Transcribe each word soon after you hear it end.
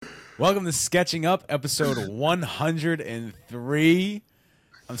Welcome to Sketching Up, episode 103.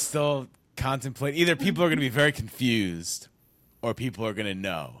 I'm still contemplating. Either people are going to be very confused or people are going to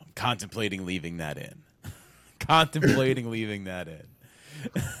know. I'm contemplating leaving that in. Contemplating leaving that in.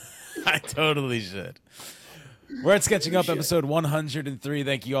 I totally should. We're at Sketching Up, episode 103.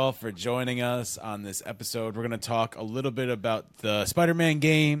 Thank you all for joining us on this episode. We're going to talk a little bit about the Spider-Man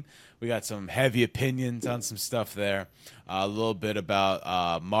game. We got some heavy opinions on some stuff there. A little bit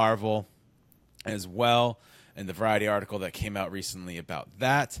about Marvel as well, and the Variety article that came out recently about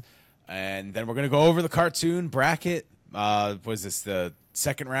that. And then we're going to go over the cartoon bracket. Was this the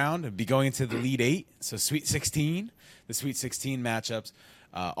second round? It'd be going into the Elite Eight, so Sweet 16, the Sweet 16 matchups.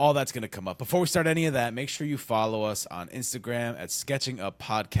 All that's going to come up. Before we start any of that, make sure you follow us on Instagram at Sketching Up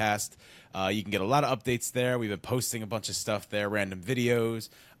Podcast. You can get a lot of updates there. We've been posting a bunch of stuff there, random videos,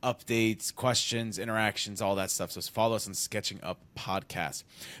 updates, questions, interactions, all that stuff. So follow us on Sketching Up Podcast.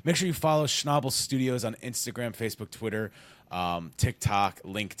 Make sure you follow Schnabel Studios on Instagram, Facebook, Twitter, TikTok,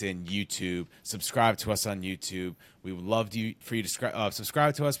 LinkedIn, YouTube. Subscribe to us on YouTube. We would love for you to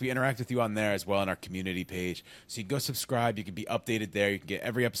subscribe to us. We interact with you on there as well on our community page. So you can go subscribe. You can be updated there. You can get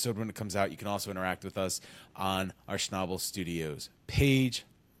every episode when it comes out. You can also interact with us on our Schnabel Studios page.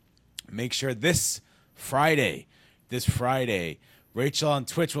 Make sure this Friday, Rachel on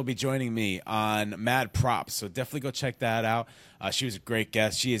Twitch will be joining me on Mad Props, so definitely go check that out. She was a great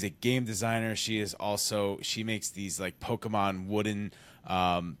guest. She is a game designer. She makes these like Pokemon wooden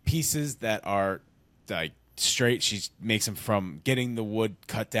pieces that are like straight. She makes them from getting the wood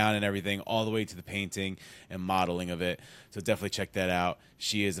cut down and everything all the way to the painting and modeling of it. So definitely check that out.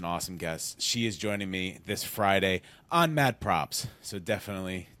 She is an awesome guest. She is joining me this Friday on Mad Props, so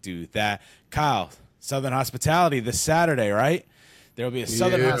definitely do that. Kyle, Southern Hospitality this Saturday, right? There will be a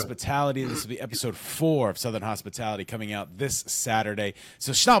Southern Hospitality. This will be episode 4 of Southern Hospitality coming out this Saturday.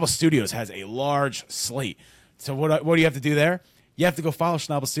 So Schnabel Studios has a large slate. So what do you have to do there? You have to go follow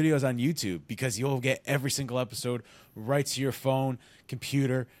Schnabel Studios on YouTube because you'll get every single episode right to your phone,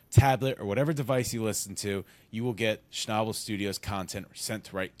 computer, tablet, or whatever device you listen to. You will get Schnabel Studios content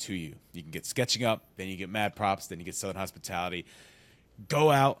sent right to you. You can get Sketching Up, then you get Mad Props, then you get Southern Hospitality.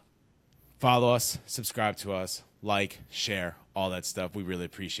 Go out, follow us, subscribe to us, like, share, all that stuff. We really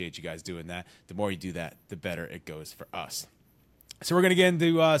appreciate you guys doing that. The more you do that, the better it goes for us. So we're going to get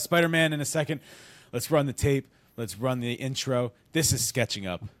into Spider-Man in a second. Let's run the tape. Let's run the intro. This is Sketching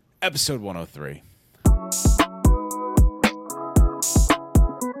Up, episode 103.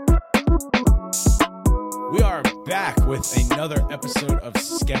 We are back with another episode of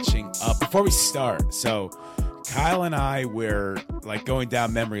Sketching Up. Before we start, so Kyle and I were like going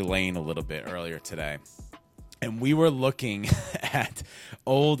down memory lane a little bit earlier today. And we were looking at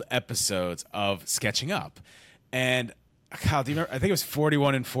old episodes of Sketching Up. And Kyle, do you remember? I think it was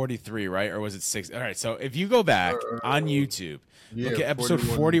 41 and 43, right? Or was it 6? All right, so if you go back on YouTube, look at episode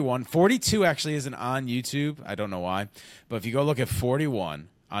 41. 42 actually isn't on YouTube. I don't know why. But if you go look at 41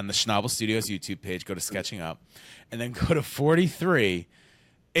 on the Schnabel Studios YouTube page, go to Sketching Up, and then go to 43,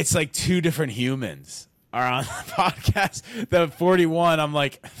 it's like two different humans are on the podcast. The 41, I'm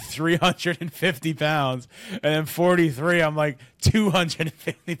like 350 pounds. And then 43, I'm like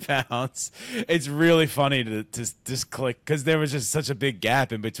 250 pounds. It's really funny to just click because there was just such a big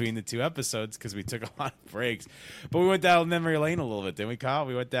gap in between the two episodes because we took a lot of breaks. But we went down memory lane a little bit, didn't we, Kyle?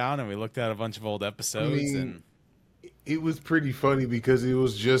 We went down and we looked at a bunch of old episodes. And it was pretty funny because it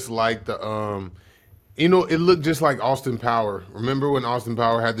was just like the, it looked just like Austin Power. Remember when Austin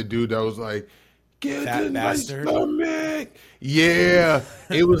Power had the dude that was like, get Fat in bastard. my stomach. Yeah,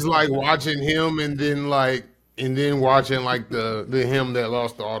 it was like watching him and then watching like the him that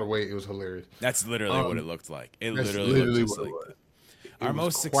lost all the weight. It was hilarious. That's literally what it looked like. It literally looked just like that. Our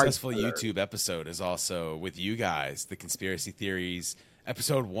most successful YouTube episode is also with you guys, the Conspiracy Theories.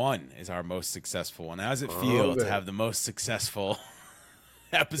 Episode 1 is our most successful one. How does it feel to have the most successful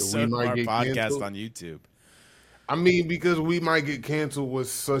episode of our podcast canceled on YouTube? I mean, because we might get canceled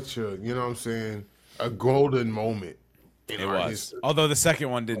was such a, you know what I'm saying, a golden moment. It was. History. Although the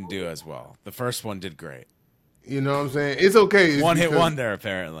second one didn't do as well. The first one did great. You know what I'm saying? It's okay. It's one-hit wonder,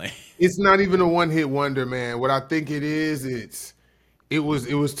 apparently. It's not even a one-hit wonder, man. What I think it is, it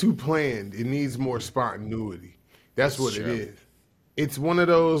was too planned. It needs more spontaneity. That's what it is. It's one of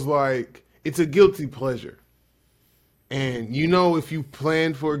those, like, it's a guilty pleasure. And you know, if you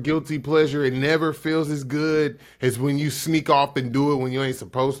plan for a guilty pleasure, it never feels as good as when you sneak off and do it when you ain't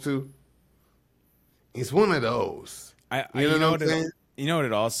supposed to. It's one of those. You know what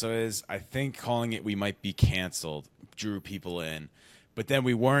it also is? I think calling it "We Might Be Canceled" drew people in but then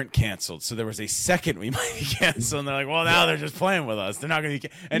we weren't canceled. So there was a second we might be canceled. And they're like, well, now they're just playing with us. They're not going to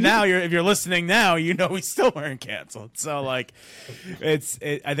be. And now if you're listening now, you know we still weren't canceled. So like, I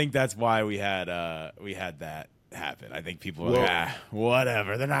think that's why we had that happen. I think people were like,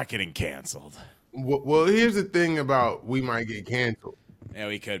 whatever. They're not getting canceled. Well, here's the thing about we might get canceled. Yeah,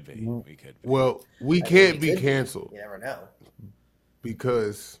 we could be. We could be. Well, we can't be canceled. You never know.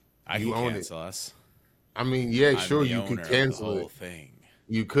 Because you own cancel it. us. I mean, yeah, I'm sure, the you owner could of cancel the whole it. thing.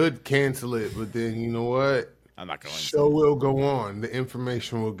 You could cancel it, but then you know what? I'm not going to. Show will go on. The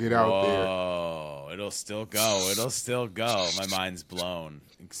information will get out there. Oh, it'll still go. It'll still go. My mind's blown.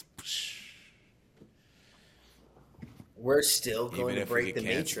 We're still going Even to if we break get the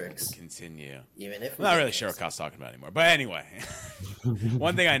canceled, matrix. Continue. Even if I'm not really sure what Kyle's talking about anymore. But anyway,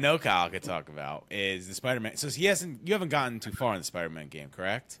 one thing I know Kyle could talk about is the Spider-Man. So you haven't gotten too far in the Spider-Man game,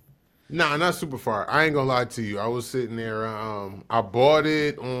 correct? Nah, not super far. I ain't gonna lie to you. I was sitting there. I bought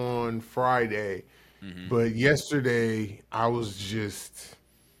it on Friday, but yesterday I was just.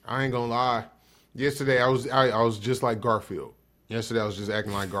 I ain't gonna lie. Yesterday I was just like Garfield. Yesterday I was just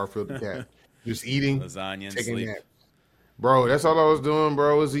acting like Garfield the cat, just eating Lasagna and taking sleep. naps. Bro, that's all I was doing,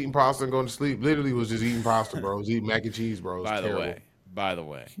 bro. Was eating pasta and going to sleep. Literally was just eating pasta, bro. Was eating mac and cheese, bro. It was By the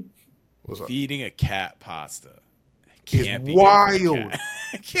way, what's up? feeding a cat pasta It's can't be wild. good for the cat.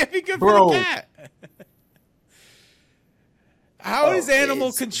 It can't be good Bro. for the cat. How does animal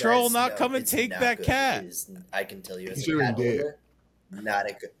it's- control that's- not no, come and it's take not that good. cat? It is- I can tell you as He's a already cat dead.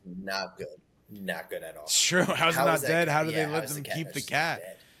 owner, not good. Not good at all. It's true. How's it How not is that dead? cat- How do yeah, they how let is them cat keep the just cat?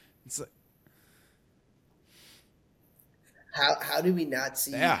 dead? It's like, How do we not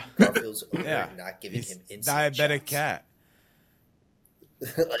see Yeah. Garfield's owner yeah, not giving he's him instant diabetic shots? cat.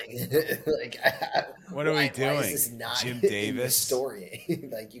 What are we Why doing? is this not Jim in the Davis? story?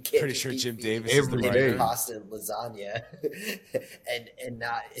 Like you can't Pretty just sure be Jim feeding Davis is the Every him day. pasta and lasagna, and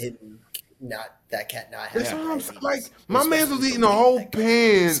not that cat not have That's what I'm saying. diabetes. Like We're my supposed man to was be eating a believing whole that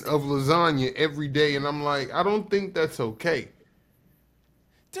pan guy's of lasagna every day, and I'm like, I don't think that's okay.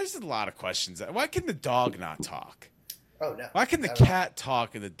 There's a lot of questions. Why can the dog not talk? Oh no! Why can the not at all. cat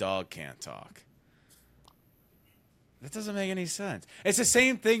talk and the dog can't talk? That doesn't make any sense. It's the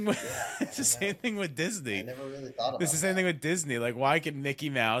same thing with it's the same thing with I Disney. never really thought about It's the same thing with Disney. Like, why can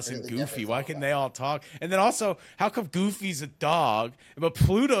Mickey Mouse and Really Goofy? never Why thought can about they all talk? And then also, how come Goofy's a dog, but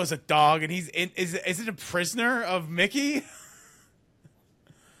Pluto's a dog, and is it a prisoner of Mickey?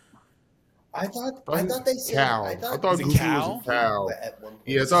 I thought he's they a said cow. I thought I thought He's a Goofy cow? was a cow. At one point.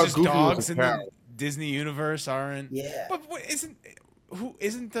 Yeah, I It's thought just Goofy dogs was a in cow. the Disney universe aren't. Yeah. But what, isn't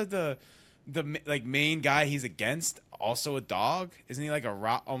the like main guy he's against also a dog? Isn't he like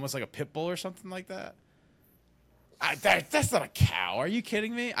almost like a pit bull or something like that? That's not a cow. Are you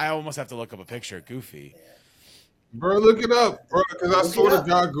kidding me? I almost have to look up a picture of Goofy. Bro, look it up, bro. Because I Look swear it to up.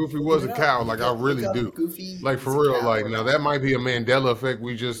 God, Goofy was a Look it cow. up. Like Look I up- really look up do. Goofy Like is for a real. cow Like or now not. that might be a Mandela effect.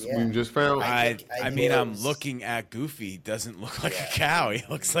 We just found. I I mean, I'm knows. looking at Goofy. He doesn't look like Yeah. a cow. He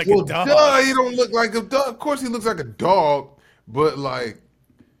looks like Well, a dog. duh, he don't look like a dog. Of course, he looks like a dog, but like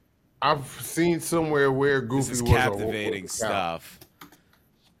I've seen somewhere where Goofy This is was captivating was a cow. stuff.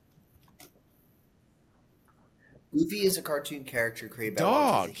 Goofy is a cartoon character created by Dog.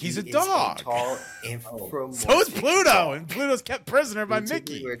 Walt Disney. He's a He is dog. tall Oh. anthropomorphic So is Pluto, dog. and Pluto's kept prisoner by He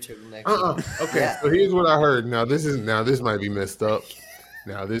typically Mickey. wear turtlenecks. Okay, Yeah. so here's what I heard. Now this might be messed up.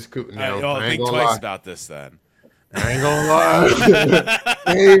 Now this could. Now I ain't Think gonna twice lie. about this then. I ain't gonna lie.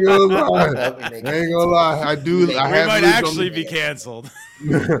 I ain't gonna lie. That would I make ain't gonna lie. I do. We I We have might lived actually on be canceled.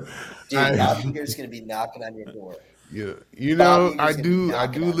 Dude, I- Bobby here's gonna be knocking on your door. Yeah, you know, Bobby I is gonna be do. I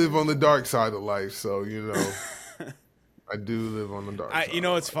knocking do on live your on the dark side of life, so you know, I do live on the dark side. You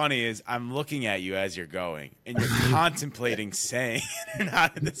know of what's life. funny is I'm looking at you as you're going, and you're contemplating saying you're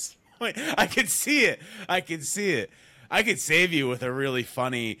not at this point. I can see it. I can see it. I could save you with a really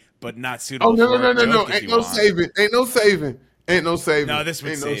funny but not suitable. Oh no, for no, work no, no, no! joke if Ain't you no want. saving. Ain't no saving. Ain't no saving. No, this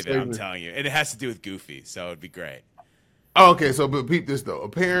would Ain't no save it. I'm saving. telling you, and it has to do with Goofy, so it'd be great. Oh, okay, so but peep this though.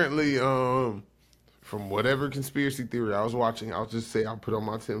 Apparently, from whatever conspiracy theory I was watching, I'll just say I'll put on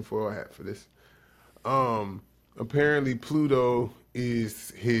my tinfoil hat for this. Apparently Pluto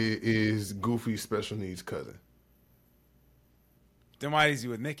is Goofy's special needs cousin. Then why is he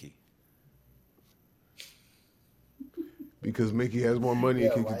with Mickey? Because Mickey has more money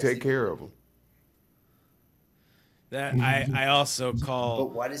and why can is take he- care of him. That I also call.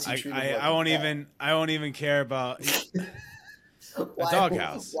 But why does he treat him like I won't a cat? even I won't even care about a Why-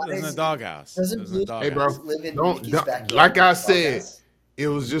 doghouse. why There's is- a doghouse. doesn't There's a Blue- doghouse. Hey, bro, Live in don't Mickey's backyard. like I said. Doghouse. It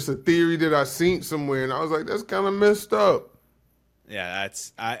was just a theory that I seen somewhere, and I was like, "That's kind of messed up." Yeah,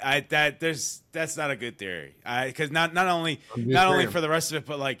 that's not a good theory. Because not only I'm just saying. for the rest of it,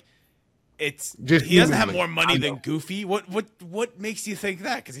 but like it's Just he doesn't have humanly. more money I than know. Goofy. What makes you think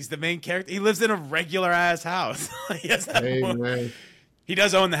that? Because he's the main character. He lives in a regular ass house. He doesn't have Hey more- man, He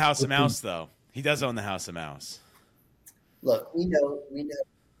does own the House of Mouse, though. He does own the House of Mouse. Look, we know Mickey.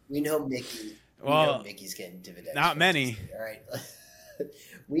 Well, we know Mickey's getting dividends. not from many. Disney, all right.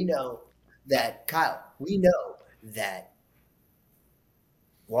 We know that Kyle. We know that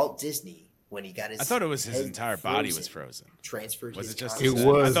Walt Disney, when he got his, I thought it was his head entire body was frozen. transferred. Was his it just? consciousness- It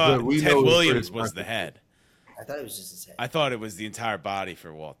was, I thought but we Ted know it was Williams Chris was the Tucker. head. I thought it was just his head. I thought it was the entire body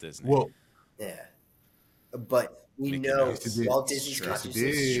for Walt Disney. well, Yeah, but we Mickey know Mouse. Walt It's Disney's true.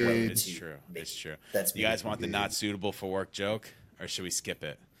 consciousness It's true. went It's to true. Mickey. It's true. That's You guys Mickey. want the not suitable for work joke, or should we skip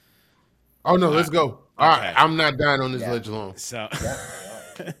it? oh no, let's go. All Okay. right, I'm not dying on this Yeah. ledge alone. So,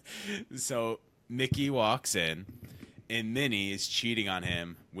 Yeah. so Mickey walks in, and Minnie is cheating on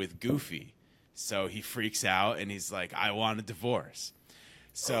him with Goofy. So he freaks out, and he's like, "I want a divorce."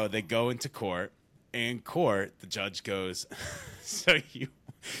 So they go into court. In court, the judge goes, "So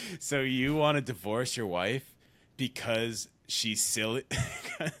you want to divorce your wife because she's silly,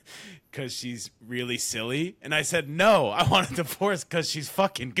 because she's really silly?" And I said, "No, I want a divorce because she's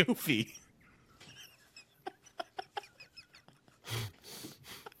fucking goofy."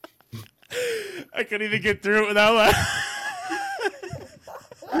 I couldn't even get through it without laughing.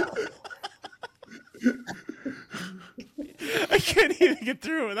 I couldn't even get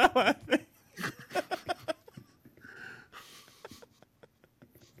through it without laughing.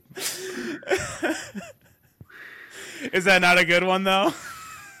 Is that not a good one, though?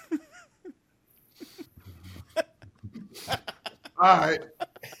 All right,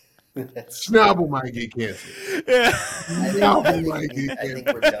 Schnabel might get canceled. Yeah. Schnabel might get I think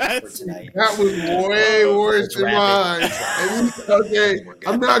canceled. we're done for tonight. That was way worse Let's than wrap it. mine. And okay,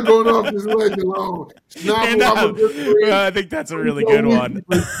 I'm not going off this ledge alone. Schnabel, I'm a good friend. I think that's a really good one.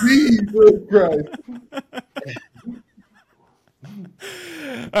 Jesus Christ.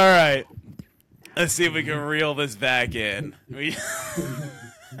 All right. Let's see if we can reel this back in.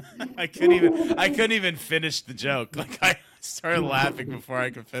 I couldn't even finish the joke. Like I started laughing before I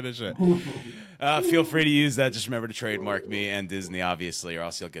could finish it. Feel free to use that. Just remember to trademark me and Disney, obviously, or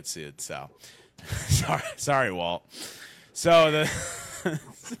else you'll get sued. So, sorry, Walt. So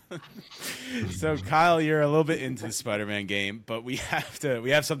so Kyle, you're a little bit into the Spider-Man game, but we have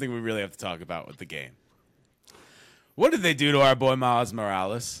something we really have to talk about with the game. What did they do to our boy Miles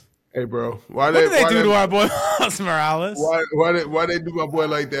Morales? Hey, bro. What did they do to our boy Miles Morales? Why they do my boy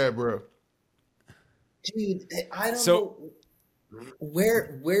like that, bro? Dude, I don't So- know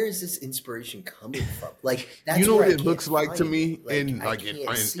where is this inspiration coming from? Like that's You know where what I it can't looks like to find me, it. in I like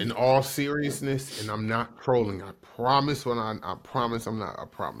can't see in it. all seriousness, and I'm not trolling. I promise I promise I'm not. I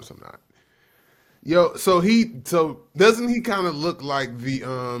promise I'm not. Yo, so doesn't he kind of look like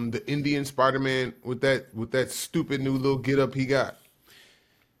the Indian Spider-Man with that stupid new little get up he got?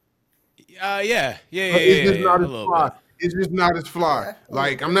 Yeah. It's just not a as little fly. bit. It's just not as fly. Yeah.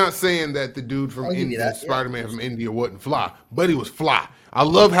 Like, I'm not saying that the dude from I'll give you India, that, yeah. Spider-Man from India, wasn't fly, but he was fly. I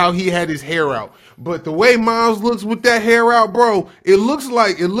love how he had his hair out. But the way Miles looks with that hair out, bro, it looks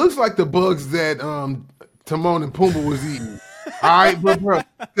like the bugs that Timon and Pumbaa was eating. All right, but bro,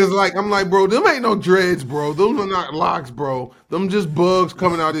 because like I'm like, bro, them ain't no dreads, bro. Those are not locks, bro. Them just bugs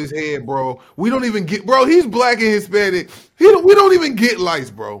coming out his head, bro. We don't even get, bro. He's black and Hispanic. We don't even get lights,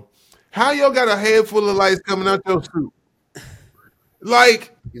 bro. How y'all got a head full of lights coming out your suit?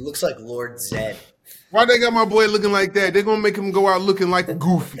 Like, He looks like Lord Zed. why they got my boy looking like that? They're gonna make him go out looking like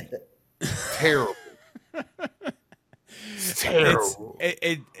Goofy. Terrible. It's terrible.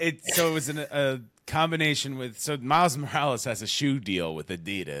 So it was a combination with. So Miles Morales has a shoe deal with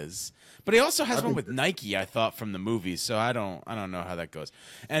Adidas, but he also has one with Nike. I thought from the movies, so I don't know how that goes.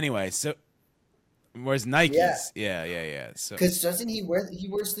 Anyway, so where's Nike's? Yeah. So Because doesn't he wears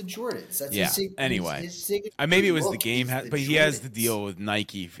the Jordans? That's yeah. His signature Maybe it was the look game, is but he has the Jordans. deal with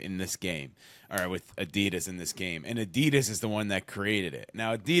Nike in this game, or with Adidas in this game, and Adidas is the one that created it.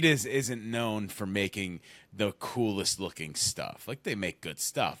 Now, Adidas isn't known for making the coolest looking stuff. Like, they make good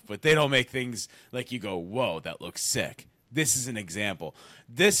stuff, but they don't make things like you go, whoa, that looks sick. This is an example.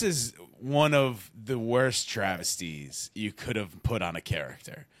 This is one of the worst travesties you could have put on a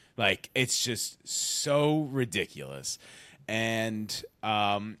character. Like, it's just so ridiculous. And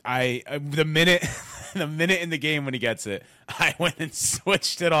the minute in the game when he gets it, I went and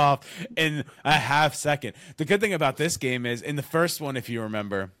switched it off in a half second. The good thing about this game is, in the first one, if you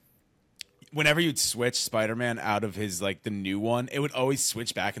remember, whenever you'd switch Spider-Man out of his like the new one, it would always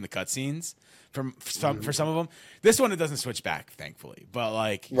switch back in the cutscenes. For some of them, this one it doesn't switch back, thankfully. But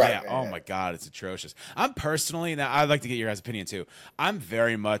like, my god, it's atrocious. I'm personally now. I'd like to get your guys' opinion too. I'm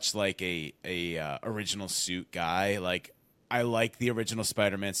very much like a original suit guy. Like, I like the original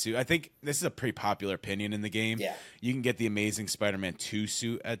Spider-Man suit. I think this is a pretty popular opinion in the game. Yeah, you can get the Amazing Spider-Man 2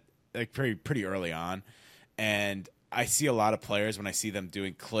 suit at like pretty early on, and I see a lot of players when I see them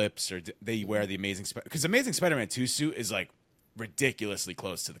doing clips or they wear the Amazing because Amazing Spider-Man 2 suit is like ridiculously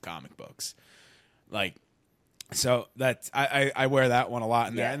close to the comic books. Like, so that's I wear that one a lot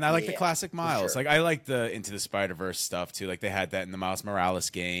in there, and I like the classic Miles. Sure. Like, I like the Into the Spider-Verse stuff too. Like, they had that in the Miles Morales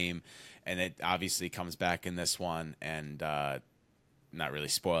game, and it obviously comes back in this one. And not really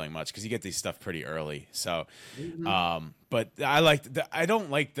spoiling much because you get these stuff pretty early. So, but I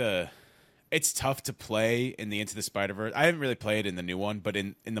don't like the. It's tough to play in the Into the Spider-Verse. I haven't really played in the new one, but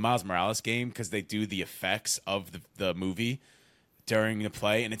in the Miles Morales game because they do the effects of the movie during the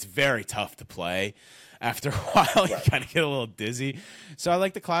play, and it's very tough to play. After a while, you kind of get a little dizzy. So I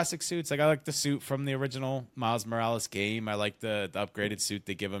like the classic suits. Like, I like the suit from the original Miles Morales game. I like the upgraded suit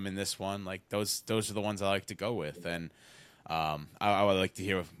they give him in this one. Like, those are the ones I like to go with. And I would like to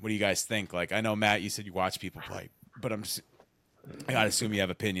hear what do you guys think. Like, I know, Matt, you said you watch people play, but I gotta assume you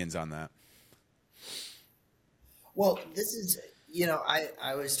have opinions on that. Well, this is,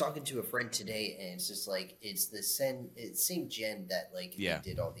 I was talking to a friend today, and it's just like it's the same gen that like they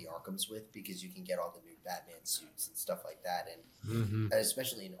did all the Arkhams with, because you can get all the new Batman suits and stuff like that, and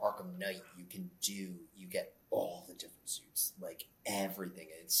especially in Arkham Knight, you get all the different suits, like everything.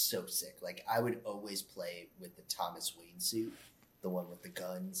 It's so sick. Like, I would always play with the Thomas Wayne suit, the one with the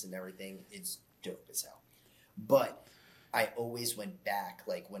guns and everything. It's dope as hell. But I always went back,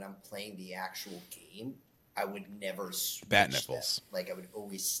 like when I'm playing the actual game, I would never switch bat nipples. Them. Like, I would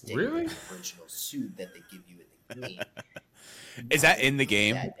always stick with the original suit that they give you in the game. Is that in the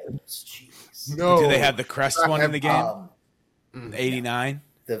game? Jeez. No. Do they have the crest one in the game? 89?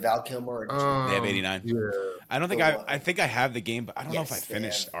 The Val Kilmer edition. They have 89. Yeah. I don't think I think I have the game, but I don't know if I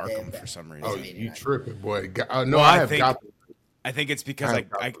finished Arkham for some reason. Oh, you tripping, boy. I think it's because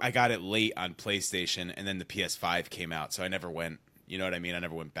I got it late on PlayStation, and then the PS5 came out, so I never went. You know what I mean? I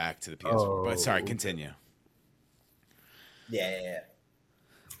never went back to the PS4. But sorry, continue. Yeah.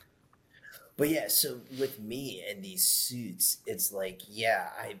 But yeah, so with me and these suits, it's like,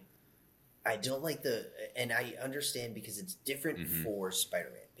 I don't like and I understand because it's different for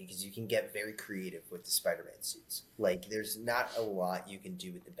Spider-Man, because you can get very creative with the Spider-Man suits. Like, there's not a lot you can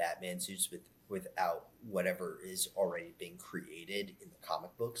do with the Batman suits without whatever is already being created in the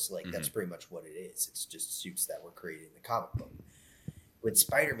comic books. Like, that's pretty much what it is. It's just suits that were created in the comic book. With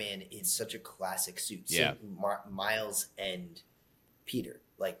Spider-Man, it's such a classic suit. Yeah. Miles and Peter,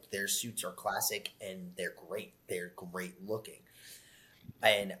 like, their suits are classic and they're great. They're great looking.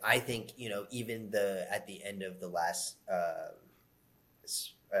 And I think, even at the end of the last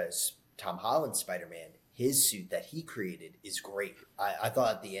Tom Holland Spider-Man, his suit that he created is great. I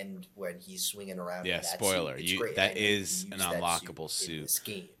thought at the end when he's swinging around. Yeah, spoiler. That is an unlockable suit. In this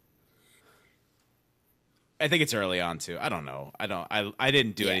game. I think it's early on too. I don't know. I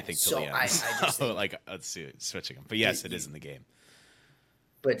didn't do anything till the end. I just think, like, let's see, switching them. But yes, it is in the game.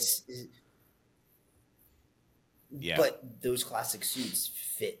 But but those classic suits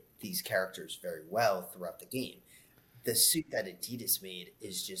fit these characters very well throughout the game. The suit that Adidas made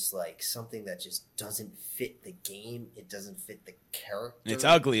is just like something that just doesn't fit the game. It doesn't fit the character. It's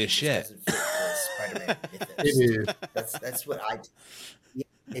ugly as shit. Doesn't fit the Spider-Man mythos. It is. That's what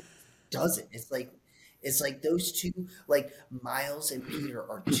it doesn't. It's like those two, like Miles and Peter,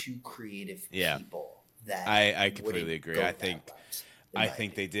 are two creative people. That I completely agree. I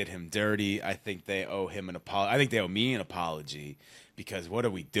think they did him dirty. I think they owe him an apology. I think they owe me an apology, because what are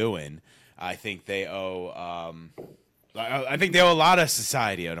we doing? I think they owe a lot of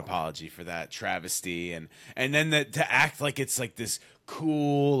society an apology for that travesty, and then to act like it's like this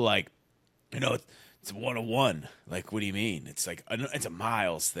cool, like, it's 101. Like, what do you mean? It's like it's a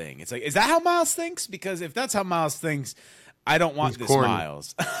Miles thing. It's like, is that how Miles thinks? Because if that's how Miles thinks, I don't want this corny.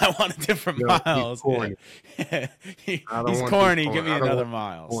 Miles. I want a different Miles. He's corny. He's corny. Give me another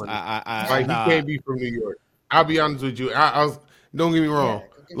Miles. He can't be from New York. I'll be honest with you. Don't get me wrong.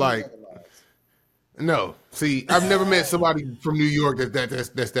 No. See, I've never met somebody from New York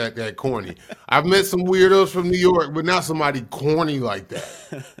that's that corny. I've met some weirdos from New York, but not somebody corny like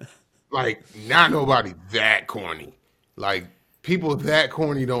that. Like, not nobody that corny. Like, people that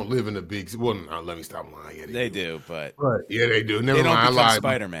corny don't live in the big. Well, no, let me stop lying. They do, but yeah, they do. Never they don't mind. become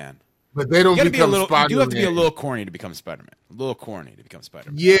Spider-Man. but they don't become You do have to be a Spider-Man. little corny to become Spider-Man. A little corny to become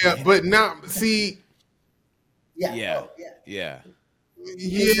Spider-Man. Yeah, but now see. Yeah. Yeah. Oh, yeah. Yeah.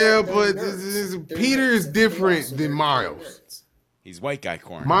 Yeah, They're but nerds. They're Peter is nerds. different So than they're Miles. nerds. He's white guy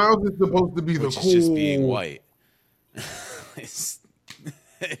corny, Miles is supposed to be the which cool. is just being white.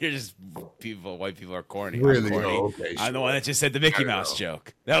 You're just white people are corny. Really? I'm corny. Oh, okay, I'm the sure. one that just said the Mickey I Mouse know.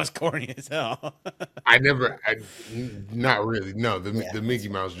 joke. That was corny as hell. Not really. No, the Yeah, Mickey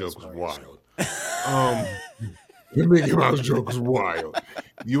that's Mouse fine. joke was That's wild. The Mickey Mouse joke was wild.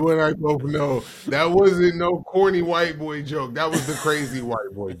 You and I both know that wasn't no corny white boy joke. That was the crazy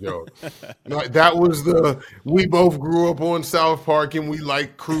white boy joke. Like that was we both grew up on South Park and we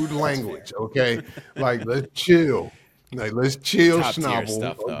like crude language. Okay, like let's chill. Like let's chill, Top tier Schnabel.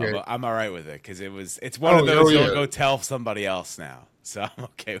 stuff though. Okay. I'm all right with it because it's one of those you'll go tell somebody else now. So I'm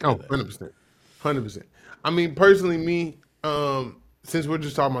okay with it. 100%. 100%. I mean, personally, me, since we're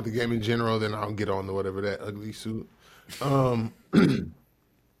just talking about the game in general, then I'll get on to whatever that ugly suit.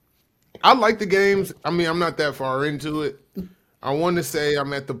 I like the games. I mean, I'm not that far into it. I want to say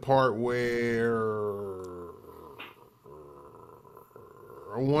I'm at the part where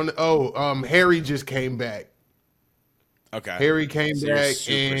Harry just came back. Okay. Harry came So you're back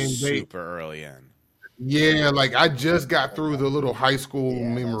super early in. Yeah, like I just got through the little high school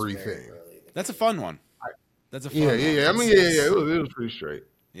memory thing. That's a fun one. That's a fun Yeah. one. I mean, it was pretty straight.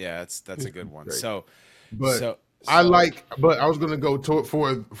 Yeah, that's a good one. Great. So, But I was gonna go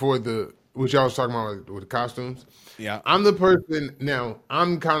for the which y'all was talking about with the costumes. yeah. I'm the person now.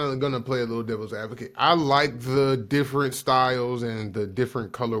 I'm kind of gonna play a little devil's advocate. I like the different styles and the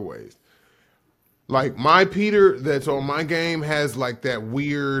different colorways. Like my Peter that's on my game has like that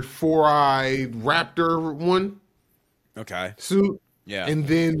weird 4-eyed raptor one Okay. suit. Yeah. And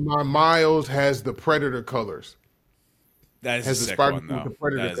then my Miles has the Predator colors. That is Has a the sick Spider one, with though. the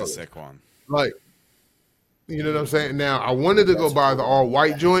Predator That is a colors. sick one. Like, you know what I'm saying? Now, I wanted to go buy the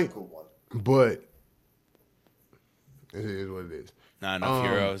all-white joint, but it is what it is. Not enough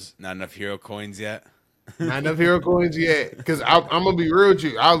heroes. Not enough hero coins yet. Not enough hero coins yet. Because I'm gonna be real with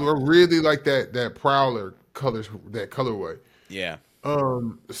you. I really like that Prowler colors, that colorway. Yeah.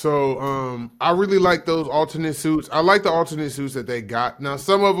 So I really like those alternate suits. I like the alternate suits that they got. Now,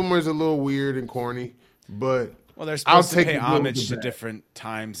 some of them is a little weird and corny, but well, they're supposed to pay the homage to bad. different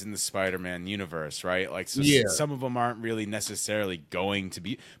times in the Spider-Man universe, right? Like, so Yeah. some of them aren't really necessarily going to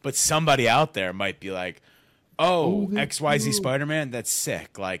be, but somebody out there might be like, "Oh, XYZ Spider-Man, that's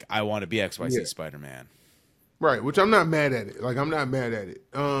sick. Like, I want to be XYZ Spider-Man." Right, which I'm not mad at it. Like I'm not mad at it.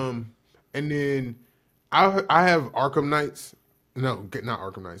 And then I have Arkham Knights. No, not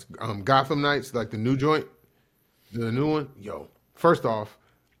Arkham Knights. Gotham Knights, like the new joint, the new one. Yo, first off,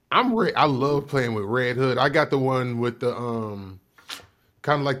 I love playing with Red Hood. I got the one with the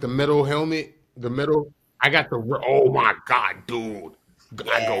kind of like the metal helmet, the metal. I got the. Oh my god, dude!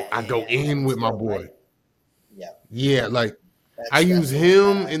 I go in with my boy. Right? Yeah. Yeah, like I use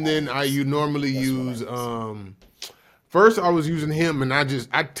him, and then you normally use First, I was using him, and I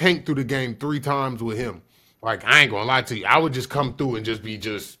tanked through the game 3 times with him. Like I ain't gonna lie to you, I would just come through and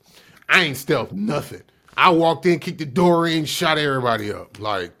I ain't stealth nothing. I walked in, kicked the door in, shot everybody up.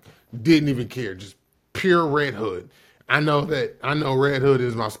 Like didn't even care, just pure Red Hood. I know Red Hood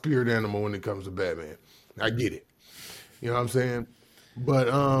is my spirit animal when it comes to Batman. I get it. You know what I'm saying? But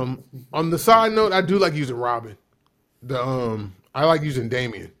on the side note, I do like using Robin. I like using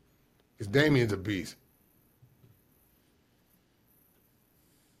Damian. Because Damian's a beast.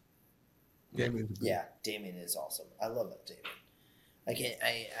 Yeah, Damien is awesome. I love Damien.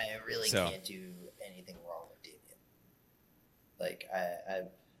 I really can't do anything wrong with Damien. Like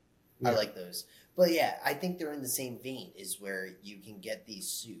I like those. But yeah, I think they're in the same vein is where you can get these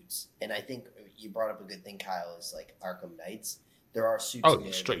suits. And I think you brought up a good thing, Kyle, is like Arkham Knights. There are suits in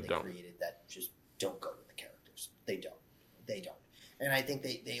there that they created that just don't go with the characters. They don't. And I think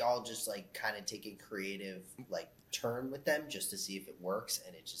they all just like kind of take a creative like turn with them just to see if it works,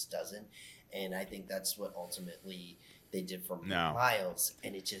 and it just doesn't. And I think that's what ultimately they did for Miles,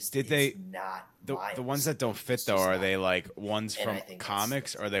 and it just not the ones that don't fit though. Are they like ones from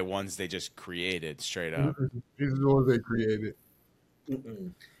comics, or are they ones they just created straight up? These are the ones they created.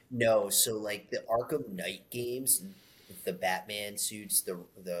 No, so like the Arkham Knight games, the Batman suits, the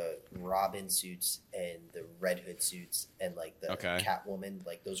Robin suits, and the Red Hood suits, and like the Catwoman,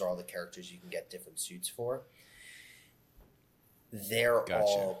 like those are all the characters you can get different suits for. They're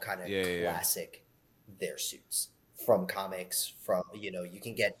all kind of classic, their suits from comics. From you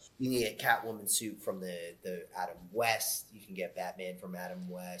can get Catwoman suit from the Adam West. You can get Batman from Adam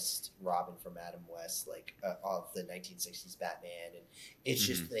West, Robin from Adam West, like of the 1960s Batman, and it's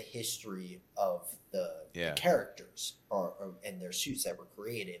just the history of the characters and their suits that were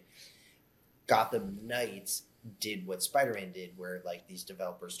created. Gotham Knights did what Spider-Man did, where like these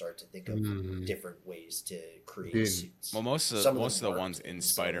developers start to think of different ways to create suits. Well, most of the ones in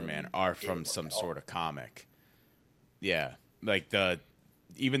Spider-Man are from some sort of comic. Yeah, like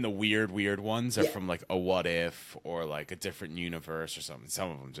even the weird ones are from like a What If or like a different universe or something. Some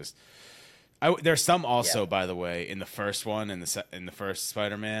of them just. There's some also, by the way, in the first one in the first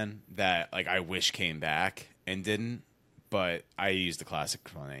Spider-Man that like I wish came back and didn't. But I use the classic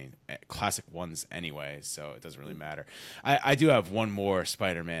ones anyway, so it doesn't really matter. I do have one more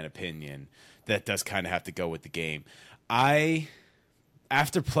Spider-Man opinion that does kind of have to go with the game.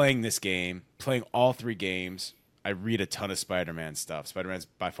 After playing this game, playing all 3 games, I read a ton of Spider-Man stuff. Spider-Man's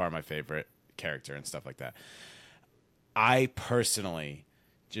by far my favorite character and stuff like that. I personally,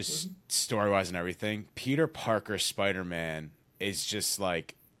 just story-wise and everything, Peter Parker Spider-Man is just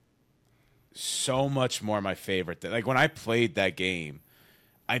like so much more my favorite. Like when I played that game,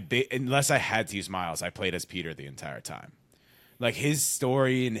 unless I had to use Miles, I played as Peter the entire time. Like his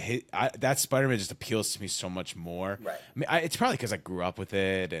story and that Spider-Man just appeals to me so much more. Right. I mean, it's probably because I grew up with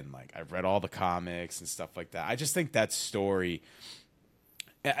it and like I've read all the comics and stuff like that. I just think that story.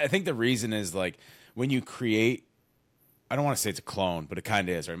 I think the reason is like when you create. I don't want to say it's a clone, but it kind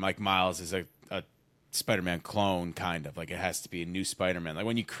of is. Right, Mike Miles is a Spider-Man clone, kind of like it has to be a new Spider-Man. Like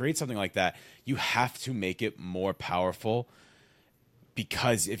when you create something like that, you have to make it more powerful,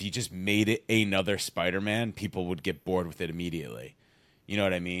 because if you just made it another Spider-Man, people would get bored with it immediately. You know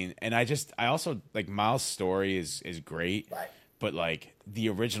what I mean? And I also like Miles' story is great, right. But like the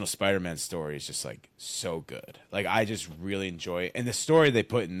original Spider-Man story is just like so good. Like I just really enjoy it. And the story they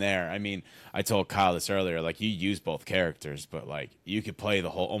put in there, I mean, I told Kyle this earlier, like you use both characters, but like you could play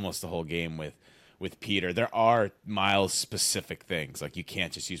almost the whole game with Peter. There are Miles specific things. Like you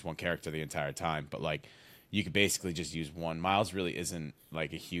can't just use one character the entire time, but like you could basically just use one. Miles really isn't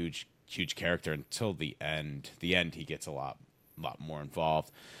like a huge character until the end. The end he gets a lot more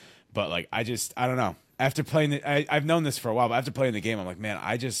involved. But like I don't know. After playing I've known this for a while, but after playing the game, I'm like, man,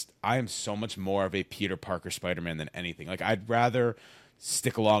 I am so much more of a Peter Parker Spider-Man than anything. Like I'd rather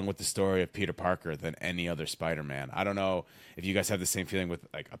stick along with the story of Peter Parker than any other Spider-Man. I don't know if you guys have the same feeling with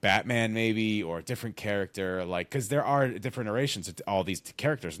like a Batman maybe, or a different character, like, because there are different iterations of all these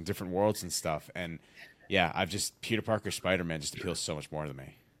characters in different worlds and stuff. And yeah, Peter Parker Spider-Man just appeals so much more to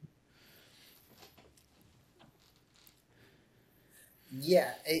me.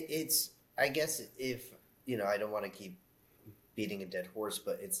 Yeah, it's, I guess if, I don't want to keep beating a dead horse,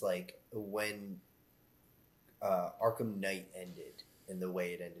 but it's like when Arkham Knight ended and the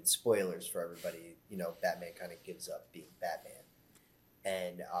way it ended, spoilers for everybody, Batman kind of gives up being Batman.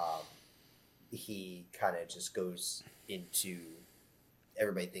 And he kind of just goes into,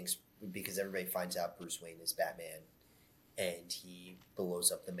 because everybody finds out Bruce Wayne is Batman, and he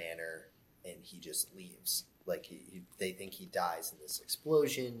blows up the manor and he just leaves. Like they think he dies in this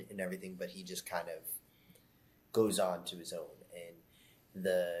explosion and everything, but he just kind of goes on to his own. And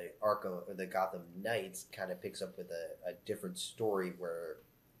the Gotham Knights kind of picks up with a different story where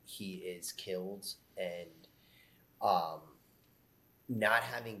he is killed, and not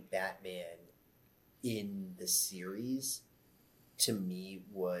having Batman in the series to me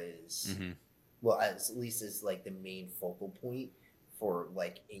was well, at least as like the main focal point for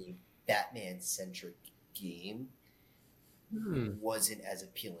like a Batman centric game wasn't as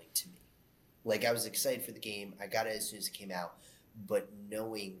appealing to me. Like I was excited for the game, I got it as soon as it came out, but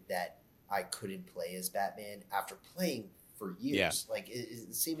knowing that I couldn't play as Batman after playing for years, like it's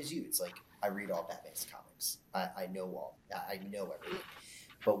the same as you. It's like I read all Batman's comics. I know everything.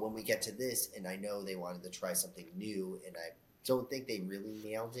 But when we get to this, and I know they wanted to try something new, and I don't think they really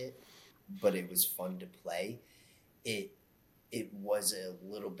nailed it, but it was fun to play. It was a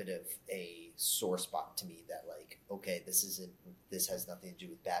little bit of a sore spot to me that like, okay, this has nothing to do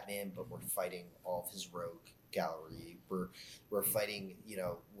with Batman, but we're fighting all of his rogue gallery. We're fighting,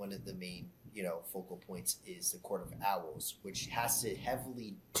 one of the main, focal points is the Court of Owls, which has to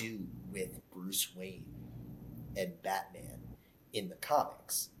heavily do with Bruce Wayne and Batman in the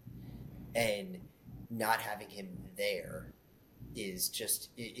comics. And not having him there is just,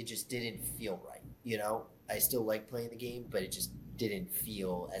 it just didn't feel right, I still like playing the game, but it just didn't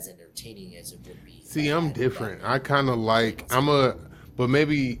feel as entertaining as it would be. See, I'm different. I kind of like, but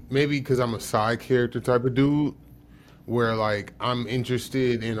maybe because I'm a side character type of dude, where like I'm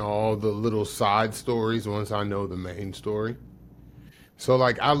interested in all the little side stories once I know the main story. So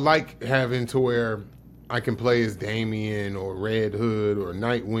like I like having to where I can play as Damien or Red Hood or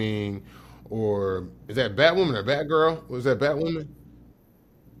Nightwing or is that Batwoman or Batgirl? Was that Batwoman?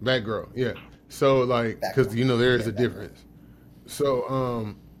 Batgirl, yeah. So like, because Batgirl. you know there is Yeah, a Batgirl. difference.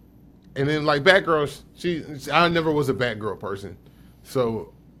 So and then like Batgirl, I never was a Batgirl person.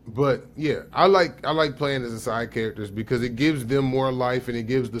 So, but yeah, I like playing as the side characters because it gives them more life and it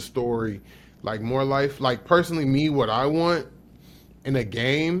gives the story like more life. Like personally, me, what I want in a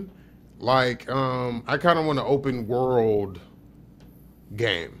game, like I kind of want an open world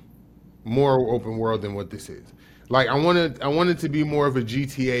game, more open world than what this is. Like I want it to be more of a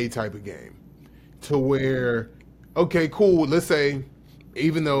GTA type of game to where, okay, cool. Let's say,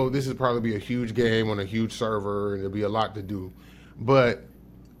 even though this is probably be a huge game on a huge server and there'll be a lot to do, but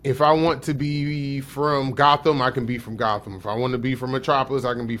if I want to be from Gotham, I can be from Gotham. If I want to be from Metropolis,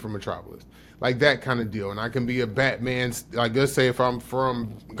 I can be from Metropolis. Like that kind of deal. And I can be a Batman. Like, let's say if I'm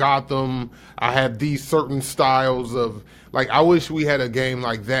from Gotham, I have these certain styles of. Like, I wish we had a game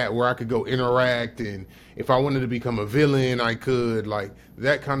like that where I could go interact. And if I wanted to become a villain, I could. Like,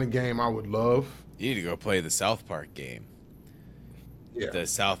 that kind of game I would love. You need to go play the South Park game. Yeah. The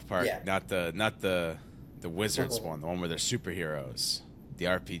South Park, Yeah. not the Wizards one, the one where they're superheroes. The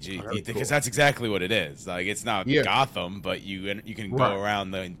RPG, That's because cool. that's exactly what it is. Like it's not Yeah. Gotham, but you can go Right.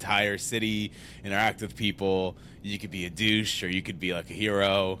 around the entire city, interact with people. You could be a douche, or you could be like a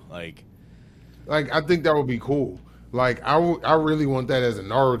hero. Like I think that would be cool. Like I really want that as a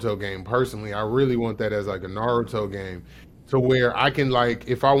Naruto game personally. I really want that as like a Naruto game to where I can like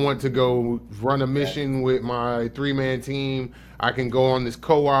if I want to go run a Yeah. mission with my 3-man team, I can go on this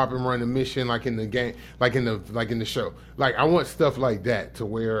co-op and run a mission like in the game, like in the show. Like I want stuff like that to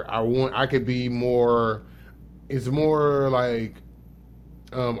where I could be more it's more like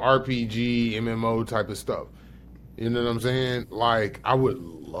RPG, MMO type of stuff. You know what I'm saying? Like, I would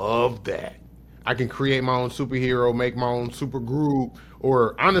love that. I can create my own superhero, make my own super group,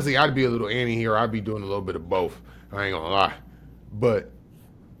 or honestly, I'd be a little anti-hero. I'd be doing a little bit of both. I ain't gonna lie, but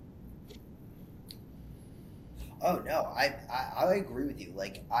Oh no, I agree with you.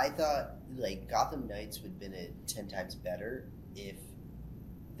 Like I thought, like Gotham Knights would have been 10 times better if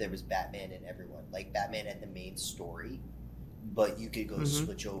there was Batman and everyone. Like Batman had the main story, but you could go hmm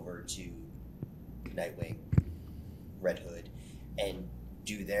switch over to Nightwing, Red Hood, and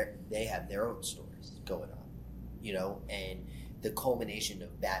they have their own stories going on, and the culmination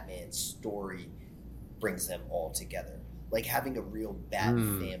of Batman's story brings them all together. Like having a real Bat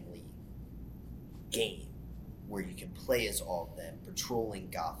mm, family game where you can play as all of them, patrolling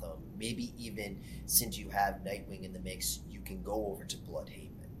Gotham. Maybe even since you have Nightwing in the mix, you can go over to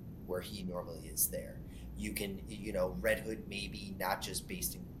Bloodhaven, where he normally is there. You can, Red Hood maybe not just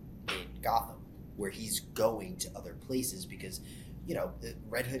based in Gotham, where he's going to other places because, the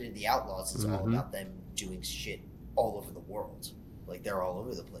Red Hood and the Outlaws is all hmm about them doing shit all over the world. Like they're all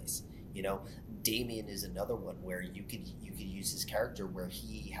over the place. Damien is another one where you could use his character where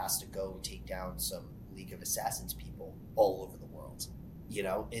he has to go take down some League of Assassins people all over the world.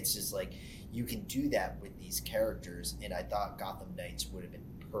 It's just like you can do that with these characters, and I thought Gotham Knights would have been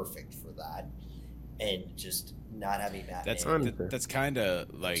perfect for that. And just not having that's Batman understand. that's kind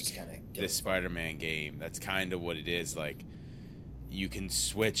of like just kind of this kills. Spider-Man game. That's kind of what it is. Like you can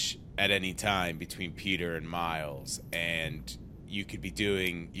switch at any time between Peter and Miles, and you could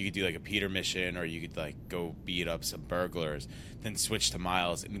do like a Peter mission, or you could like go beat up some burglars, then switch to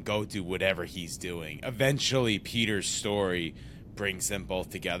Miles and go do whatever he's doing. Eventually Peter's story brings them both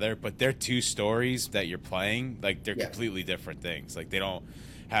together, but they're two stories that you're playing. Like they're Yeah, completely different things. Like they don't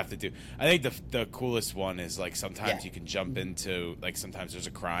have to do. I think the coolest one is like yeah, sometimes you can jump into like sometimes there's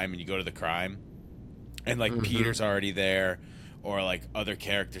a crime and you go to the crime and like hmm Peter's already there, or like other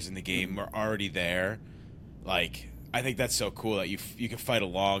characters in the game mhm, are already there. Like I think that's so cool that you can fight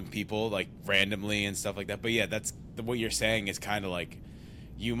along people like randomly and stuff like that. But yeah, that's what you're saying is kind of like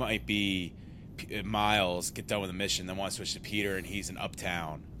you might be Miles, get done with the mission, then want to switch to Peter, and he's in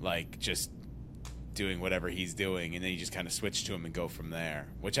Uptown, like just doing whatever he's doing, and then you just kind of switch to him and go from there.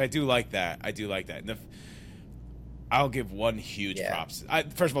 Which I do like that. I do like that. And I'll give one huge yeah. props.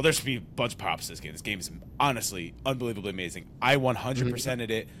 First of all, there should be a bunch of props to this game. This game is honestly unbelievably amazing. I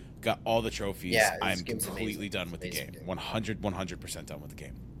 100%ed it, got all the trophies. Yeah, this I'm game's completely amazing. done It's with an the amazing game. game. 100% done with the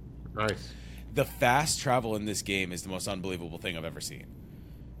game. Nice. The fast travel in this game is the most unbelievable thing I've ever seen.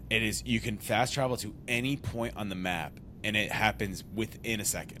 It is you can fast travel to any point on the map, and it happens within a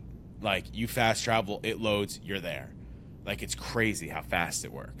second. Like you fast travel, it loads, you're there. Like, it's crazy how fast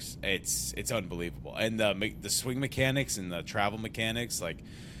it works. It's unbelievable. And the swing mechanics and the travel mechanics, like,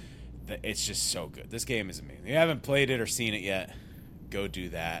 it's just so good. This game is amazing. If you haven't played it or seen it yet, go do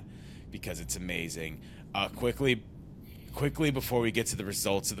that because it's amazing. Quickly before we get to the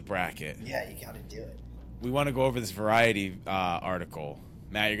results of the bracket, Yeah, you got to do it. we want to go over this Variety article.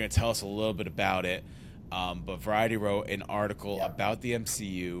 Matt, you're going to tell us a little bit about it. But Variety wrote an article about the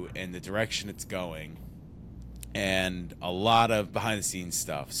MCU and the direction it's going, and a lot of behind-the-scenes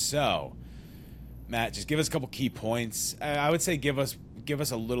stuff. So, Matt, just give us a couple key points. I would say give us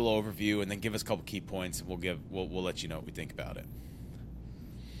a little overview, and then give us a couple key points, and we'll let you know what we think about it.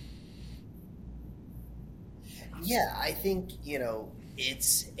 Yeah, I think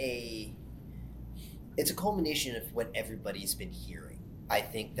it's a culmination of what everybody's been hearing. I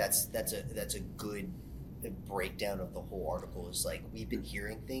think that's a good breakdown of the whole article. Is like, we've been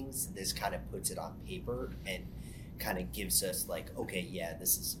hearing things. This kind of puts it on paper and kind of gives us like, okay, yeah,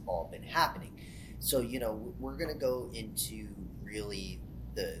 this has all been happening. So we're gonna go into really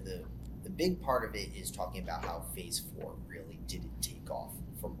the big part of it is talking about how Phase 4 really didn't take off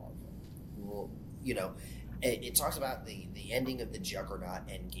for Marvel. Well, it talks about the ending of the Juggernaut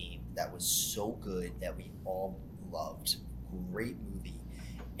Endgame that was so good that we all loved. Great movie.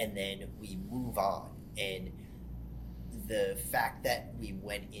 And then we move on. And the fact that we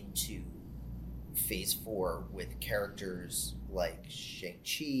went into Phase 4 with characters like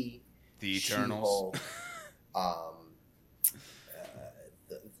Shang-Chi, the Eternals,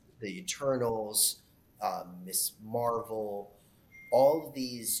 the Eternals, Miss Marvel, all of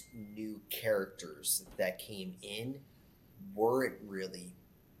these new characters that came in weren't really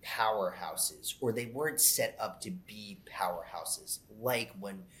powerhouses, or they weren't set up to be powerhouses like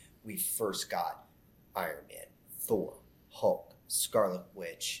when we first got Iron Man, Thor, Hulk, Scarlet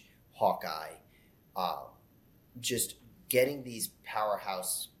Witch, Hawkeye. Just getting these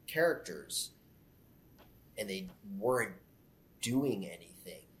powerhouse characters, and they weren't doing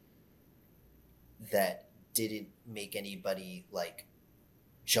anything that didn't make anybody like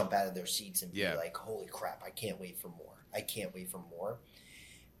jump out of their seats and be like, holy crap, I can't wait for more. I can't wait for more.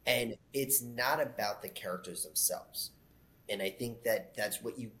 And it's not about the characters themselves. And I think that that's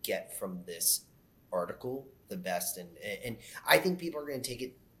what you get from this article the best. And I think people are going to take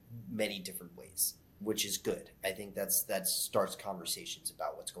it many different ways, which is good. I think that starts conversations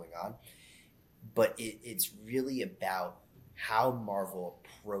about what's going on. But it's really about how Marvel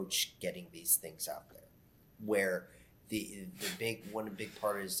approached getting these things out there, where the big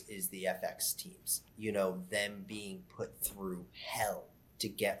part is the FX teams, them being put through hell to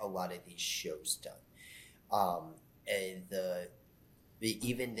get a lot of these shows done. And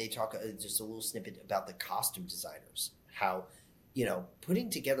even they talk just a little snippet about the costume designers, how putting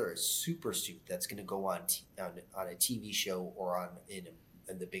together a super suit that's going to go on a TV show or in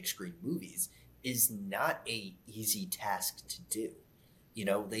the big screen movies is not a easy task to do.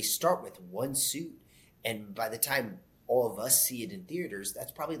 They start with one suit, and by the time all of us see it in theaters,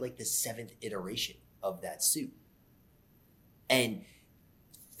 that's probably like the 7th iteration of that suit. And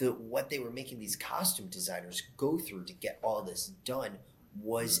what they were making these costume designers go through to get all this done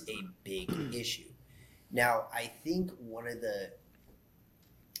was a big issue. Now, I think one of the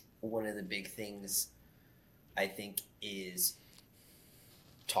big things I think is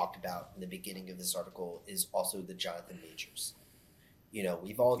talked about in the beginning of this article is also the Jonathan Majors.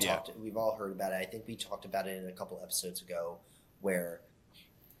 We've all heard about it. I think we talked about it in a couple episodes ago, where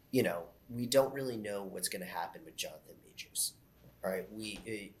we don't really know what's going to happen with Jonathan Majors. All right,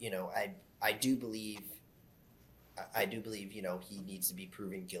 I do believe he needs to be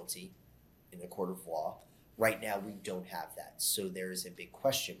proven guilty in a court of law. Right now, we don't have that, so there is a big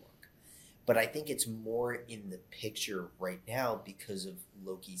question mark. But I think it's more in the picture right now because of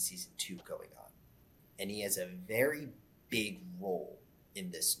Loki season 2 going on, and he has a very big role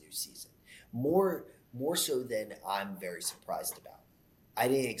in this new season, more so than I'm very surprised about. I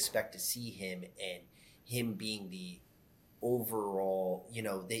didn't expect to see him, and him being the overall,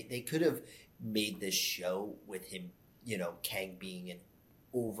 they could have made this show with him, Kang being an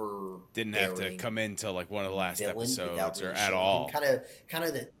didn't have to come into like one of the last episodes really or at all. Kind of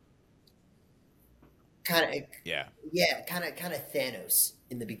Thanos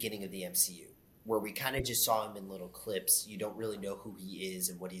in the beginning of the MCU, where we kind of just saw him in little clips. You don't really know who he is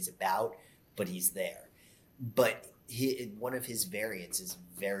and what he's about, but he's there. But one of his variants is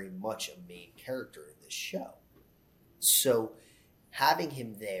very much a main character in this show. So having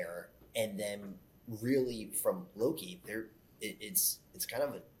him there, and then really from Loki, it's kind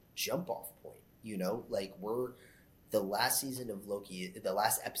of a jump off point, like the last season of Loki, the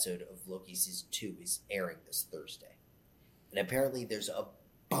last episode of Loki season 2 is airing this Thursday. And apparently there's a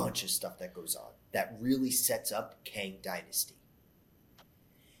bunch of stuff that goes on that really sets up Kang Dynasty.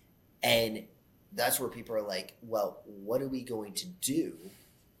 And that's where people are like, well, what are we going to do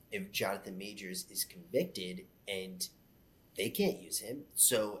if Jonathan Majors is convicted and they can't use him?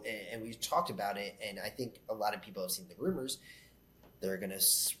 So, and we've talked about it, and I think a lot of people have seen the rumors. They're going to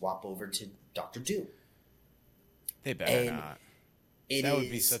swap over to Dr. Doom. They better not. That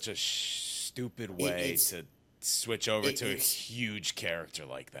would be such a stupid way to switch over to a huge character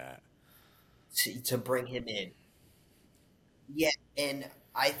like that. To bring him in. Yeah, and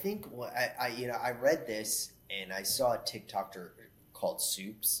I think I read this and I saw a TikToker called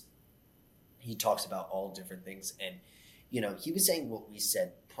Soups. He talks about all different things, and he was saying what we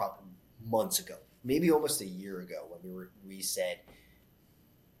said probably months ago, maybe almost a year ago, when we said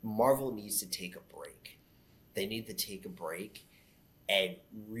Marvel needs to take a break. They need to take a break and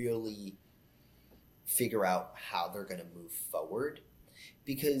really figure out how they're going to move forward,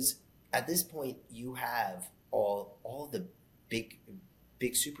 because at this point you have all the big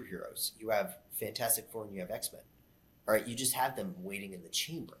superheroes. You have Fantastic Four and you have X-Men. All right, you just have them waiting in the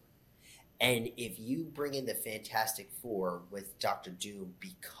chamber. And if you bring in the Fantastic Four with Dr. Doom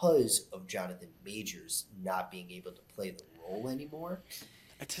because of Jonathan Majors not being able to play the role anymore,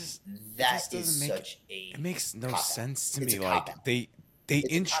 it makes no sense to me. Like they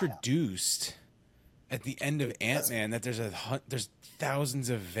introduced at the end of Ant-Man that there's thousands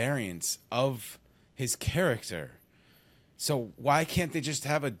of variants of his character. So why can't they just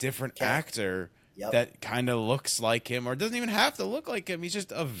have a different actor that kind of looks like him, or doesn't even have to look like him? He's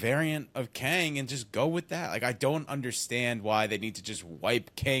just a variant of Kang, and just go with that. Like, I don't understand why they need to just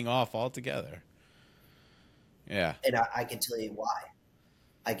wipe Kang off altogether. Yeah. And I can tell you why.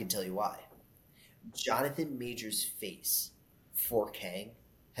 Jonathan Majors' face for Kang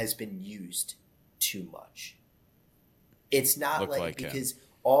has been used too much. It's not because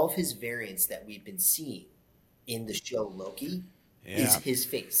all of his variants that we've been seeing in the show Loki is his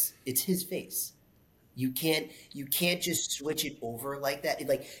face. It's his face. You can't just switch it over like that.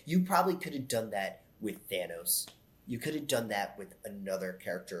 Like, you probably could have done that with Thanos. You could have done that with another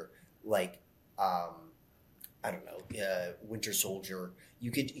character like I don't know, Winter Soldier.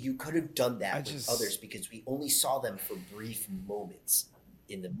 You could have done that with others, because we only saw them for brief moments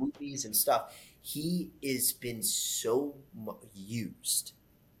in the movies and stuff. He has been so used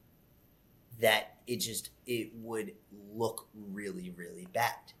that it would look really, really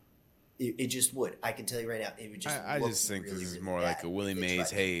bad. It just would. I can tell you right now, it would just. I just think really, this is really more bad like a Willie Mays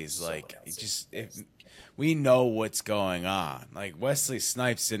Hayes. Like, we know what's going on. Like, Wesley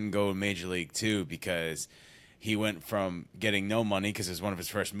Snipes didn't go to Major League 2 because he went from getting no money because it was one of his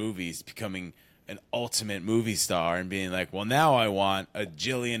first movies, becoming an ultimate movie star and being like, well, now I want $1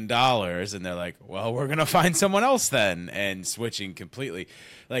 jillion. And they're like, well, we're going to find someone else then. And switching completely.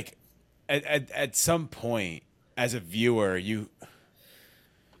 Like, at some point, as a viewer,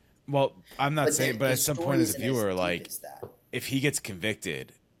 well, I'm not saying, but at some point as a viewer, like, if he gets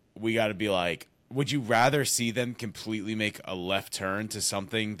convicted, we got to be like, would you rather see them completely make a left turn to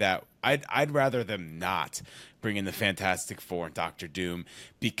something that I'd rather them not bring in the Fantastic Four and Doctor Doom,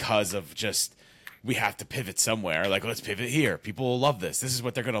 because of just, we have to pivot somewhere. Like, let's pivot here. People will love this. This is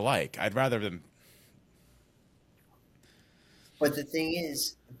what they're going to like. I'd rather them. But the thing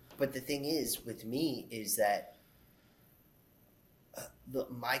is with me is that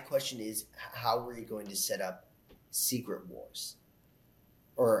my question is, how are you going to set up Secret Wars?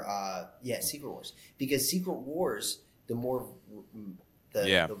 Or Secret Wars, because Secret Wars, the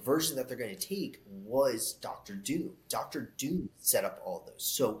version that they're going to take was Doctor Doom. Doctor Doom set up all those,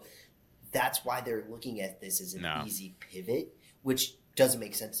 so that's why they're looking at this as an easy pivot, which doesn't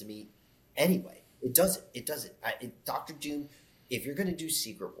make sense to me anyway. It doesn't. Doctor Doom. If you're going to do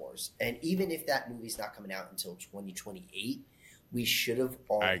Secret Wars, and even if that movie's not coming out until 2028, we should have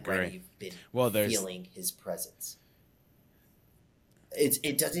already been feeling his presence.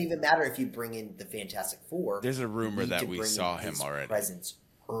 It doesn't even matter if you bring in the Fantastic Four. There's a rumor that we saw him already. Presence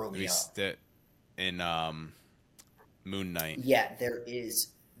early on. In Moon Knight. Yeah,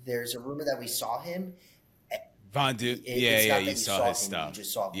 there's a rumor that we saw him. Von Doom. You saw his stuff. You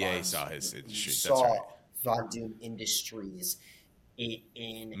just saw he saw his industry. You That's saw right. Von Doom Industries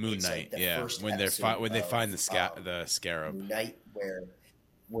in Moon Knight. Like the first when they find the scarab. Moon Knight,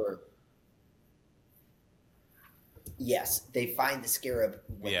 where yes, they find the scarab.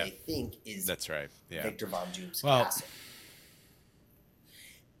 What they think is that's right. Yeah. Victor Von Doom's castle.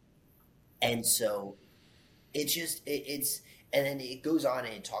 And so it's and then it goes on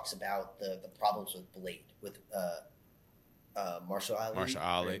and it talks about the problems with Blade, with Marshall Ali.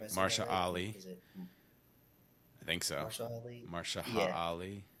 Marshall Ali. Is it? I think so. Marshall Ali. Marsha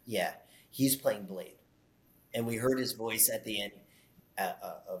Ali. Yeah, he's playing Blade, and we heard his voice at the end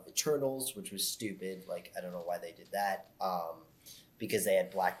of Eternals, which was stupid. Like, I don't know why they did that. Because they had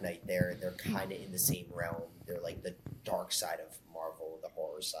Black Knight there. They're kind of in the same realm. They're like the dark side of Marvel, the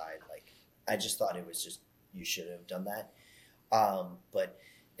horror side. Like, I just thought it was just, you should have done that. But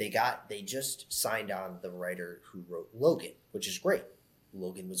they just signed on the writer who wrote Logan, which is great.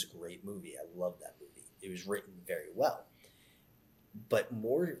 Logan was a great movie. I love that movie. It was written very well. But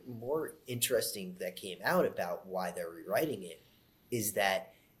more interesting that came out about why they're rewriting it is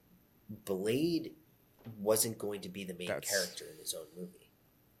that Blade wasn't going to be the main character in his own movie.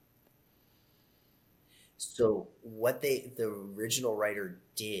 So what the original writer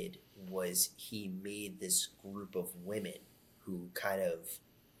did was he made this group of women who kind of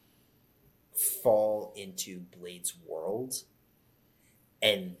fall into Blade's world,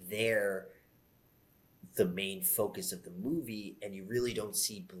 and they're the main focus of the movie, and you really don't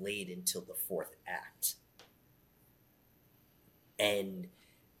see Blade until the fourth act. And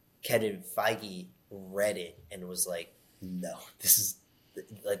Kevin Feige read it and was like, no,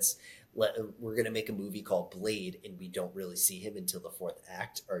 we're going to make a movie called Blade and we don't really see him until the fourth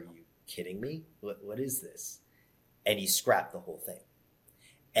act. Are you kidding me? What is this? And he scrapped the whole thing.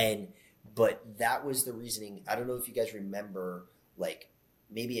 But that was the reasoning. I don't know if you guys remember, like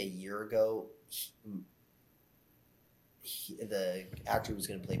maybe a year ago, the actor who was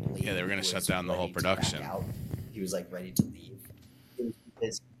going to play Blade. Yeah, they were going to shut down the whole production. He was like ready to leave.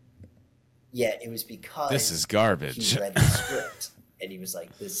 It was because this is garbage. He read the script and he was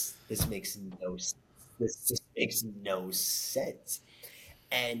like, "This makes no sense."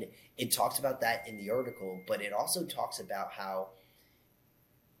 And it talks about that in the article, but it also talks about how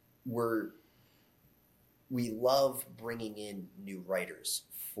we love bringing in new writers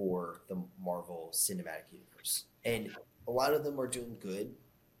for the Marvel Cinematic Universe, and a lot of them are doing good,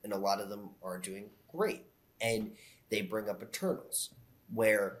 and a lot of them are doing great. And they bring up Eternals,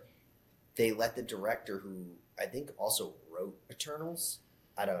 where they let the director, who I think also wrote Eternals,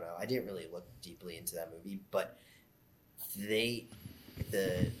 I don't know, I didn't really look deeply into that movie, but the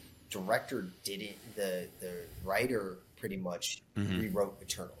director didn't, the writer pretty much rewrote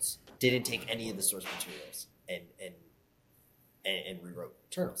Eternals, didn't take any of the source materials and rewrote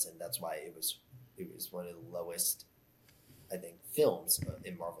Eternals, and that's why it was one of the lowest, I think, films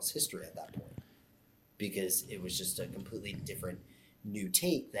in Marvel's history at that point, because it was just a completely different new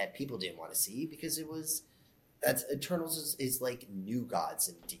take that people didn't want to see, because that's Eternals is like New Gods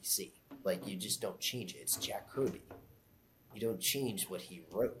in DC. Like, you just don't change it. It's Jack Kirby. You don't change what he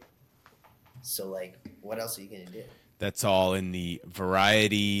wrote. So, like, what else are you going to do? That's all in the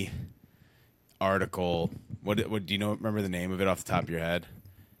Variety article. What do you know? Remember the name of it off the top of your head?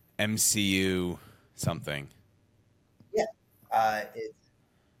 MCU something. Yeah.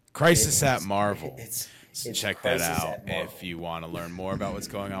 Crisis at Marvel. It's check that out if you want to learn more about what's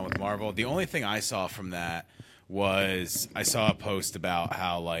going on with Marvel. The only thing I saw from that was I saw a post about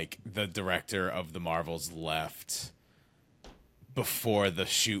how, like, the director of the Marvels left before the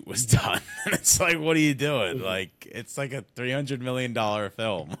shoot was done. And it's like, what are you doing? Like, it's like a $300 million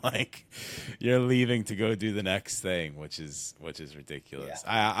film. Like, you're leaving to go do the next thing, which is ridiculous.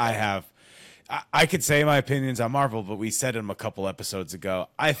 Yeah. I could say my opinions on Marvel, but we said them a couple episodes ago.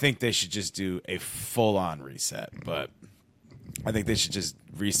 I think they should just do a full-on reset, but I think they should just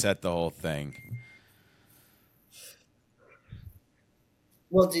reset the whole thing.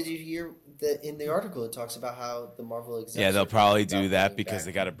 Well, did you hear in the article it talks about how the Marvel execs? Yeah, they'll probably do that because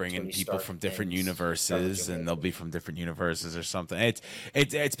they got to bring in people from different universes, and they'll be from different universes or something.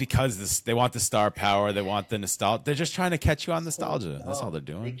 It's because they want the star power, they want the nostalgia. They're just trying to catch you on nostalgia. That's all they're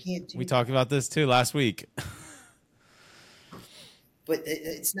doing. We talked about this too last week. But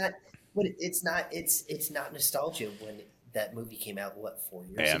it's not. But it's not. It's not nostalgia when that movie came out. What, 4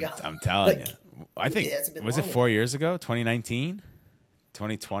 years ago? I'm telling you. I think was it 4 years ago? 2019,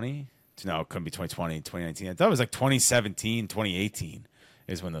 2020. No, it couldn't be 2020, 2019. I thought it was like 2017, 2018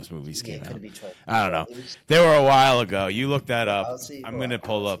 is when those movies came out. I don't know. They were a while ago. You look that up. I'm going to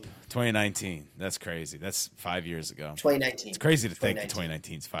pull up 2019. That's crazy. That's 5 years ago. 2019. It's crazy to think that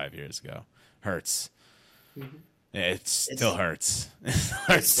 2019 is 5 years ago. Hurts. Mm-hmm. Yeah, it still hurts. It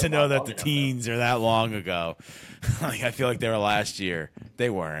hurts to know that the teens are that long ago. Like, I feel like they were last year. They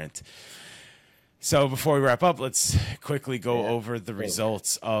weren't. So before we wrap up, let's quickly go over the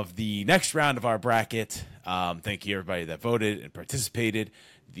results of the next round of our bracket. Thank you, everybody that voted and participated.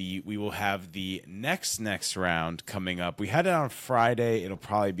 We will have the next round coming up. We had it on Friday. It'll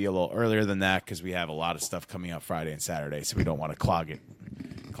probably be a little earlier than that because we have a lot of stuff coming out Friday and Saturday, so we don't want to clog it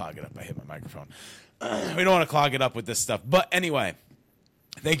up. I hit my microphone. we don't want to clog it up with this stuff. But anyway,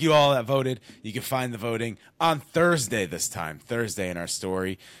 thank you all that voted. You can find the voting on Thursday this time. Thursday in our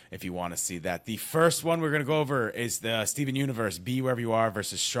story if you want to see that. The first one we're going to go over is the Steven Universe, Be Wherever You Are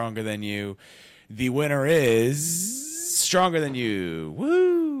versus Stronger Than You. The winner is Stronger Than You.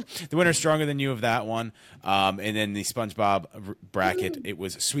 Woo! The winner is Stronger Than You of that one. And then the SpongeBob bracket, it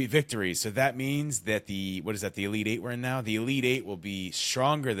was Sweet Victory. So that means that the Elite Eight we're in now? The Elite Eight will be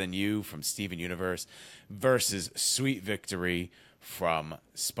Stronger Than You from Steven Universe versus Sweet Victory from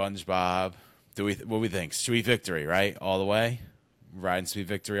SpongeBob. What do we think? Sweet Victory, right? All the way? Riding Sweet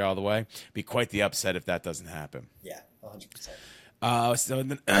Victory all the way? Be quite the upset if that doesn't happen. Yeah, 100%. So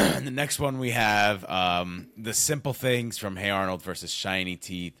the next one we have The Simple Things from Hey Arnold versus Shiny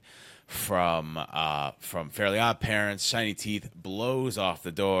Teeth from Fairly Odd Parents. Shiny Teeth blows off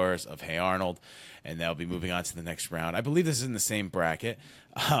the doors of Hey Arnold, and they'll be moving on to the next round. I believe this is in the same bracket.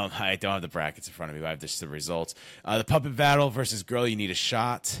 I don't have the brackets in front of me, but I have just the results. The Puppet Battle versus Girl You Need a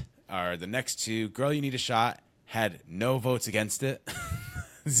Shot are the next two. Girl You Need a Shot had no votes against it.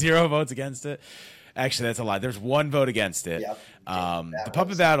 0 votes against it. Actually, that's a lie. There's 1 vote against it. Yep. The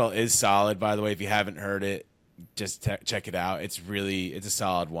Puppet Battle is solid, by the way. If you haven't heard it, just check it out. It's a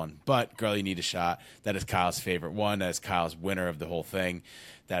solid one. But Girl You Need a Shot, that is Kyle's favorite one. That is Kyle's winner of the whole thing.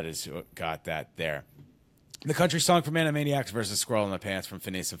 That is got that there. The Country Song from Animaniacs versus Squirrel in the Pants from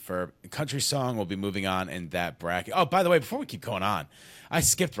Phineas and Ferb. The Country Song will be moving on in that bracket. Oh, by the way, before we keep going on, I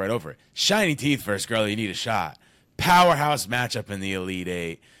skipped right over it. Shiny Teeth versus Girl You Need a Shot. Powerhouse matchup in the Elite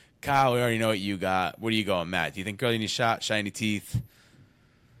Eight. Kyle, we already know what you got. What are you going, Matt? Do you think Girl You Need a Shot, Shiny Teeth?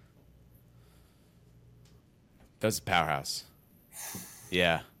 That's a powerhouse.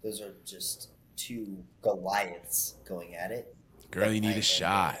 Yeah. Those are just 2 Goliaths going at it. Girl You Need a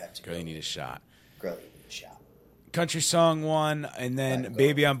Shot. Girl You Need a Shot. Girl You Need a Shot. Country Song won, and then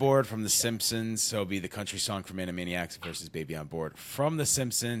Baby on Board from The Simpsons. So it'll be the Country Song from Animaniacs versus Baby on Board from The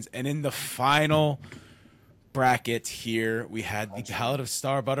Simpsons. And in the final bracket here, we had the Ballad of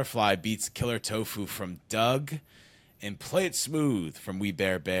Star Butterfly beats Killer Tofu from Doug and Play It Smooth from We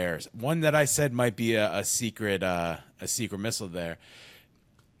Bare Bears. One that I said might be a secret missile there.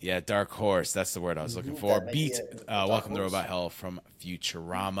 Yeah, Dark Horse. That's the word I was looking for. Beat Welcome to Robot Hell from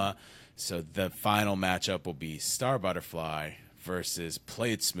Futurama. So the final matchup will be Star Butterfly versus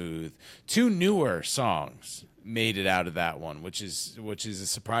Play It Smooth. 2 newer songs made it out of that one, which is a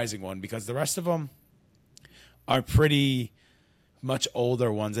surprising one because the rest of them are pretty much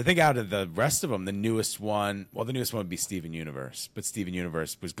older ones. I think out of the rest of them, the newest one would be Steven Universe, but Steven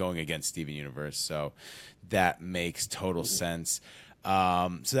Universe was going against Steven Universe, so that makes total sense.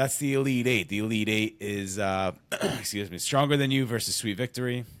 So that's the Elite Eight. The Elite Eight is, Stronger Than You versus Sweet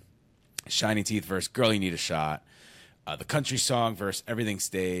Victory, Shiny Teeth versus Girl You Need a Shot, the Country Song versus Everything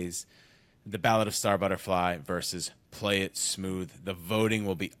Stays, the Ballad of Star Butterfly versus Play It Smooth. The voting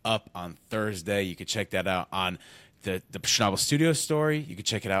will be up on Thursday. You can check that out on the Schnabel Studios story. You can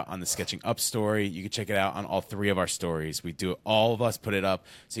check it out on the Sketching Up story. You can check it out on all 3 of our stories. We do all of us put it up,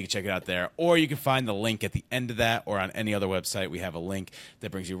 so you can check it out there. Or you can find the link at the end of that, or on any other website. We have a link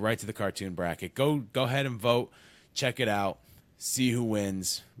that brings you right to the cartoon bracket. Go ahead and vote. Check it out. See who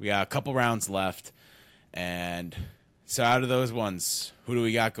wins. We got a couple rounds left. And so out of those ones, who do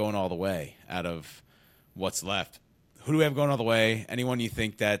we got going all the way out of what's left? Who do we have going all the way? Anyone you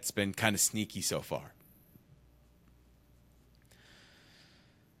think that's been kind of sneaky so far?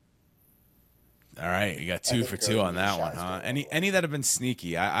 All right, you got 2 for 2 on that one, huh? Any that have been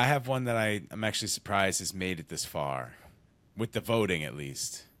sneaky? I have one that I'm actually surprised has made it this far, with the voting at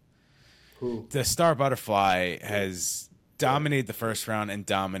least. Who? The Star Butterfly has dominated the first round and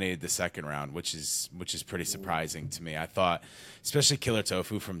dominated the second round, which is pretty surprising to me. I thought, especially Killer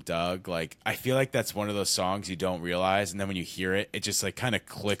Tofu from Doug, like I feel like that's one of those songs you don't realize, and then when you hear it, it just like kind of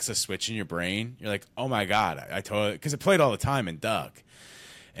clicks a switch in your brain. You're like, oh my god, I totally, because it played all the time in Doug.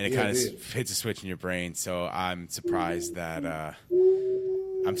 And it kind of hits a switch in your brain. So I'm surprised that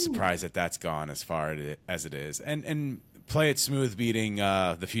that's gone as far as it is. And Play It Smooth beating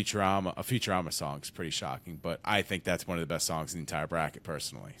the Futurama song is pretty shocking. But I think that's one of the best songs in the entire bracket,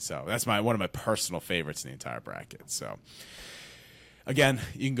 personally. So that's one of my personal favorites in the entire bracket. So again,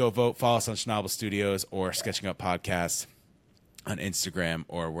 you can go vote. Follow us on Schnabel Studios or Sketching Up Podcasts on Instagram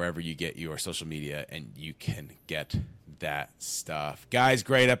or wherever you get your social media, and you can get that stuff. Guys,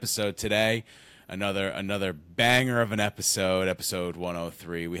 great episode today. Another banger of an episode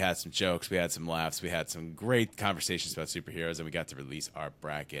 103. We had some jokes, we had some laughs, we had some great conversations about superheroes, and we got to release our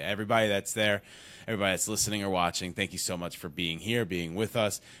bracket. Everybody that's there, everybody that's listening or watching, thank you so much for being here, being with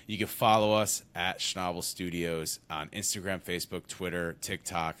us. You can follow us at Schnabel Studios on Instagram, Facebook, Twitter,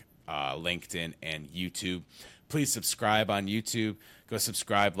 TikTok, LinkedIn, and YouTube. Please subscribe on YouTube. Go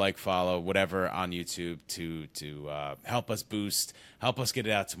subscribe, like, follow, whatever on YouTube to help us boost, help us get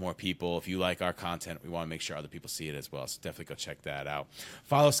it out to more people. If you like our content, we want to make sure other people see it as well. So definitely go check that out.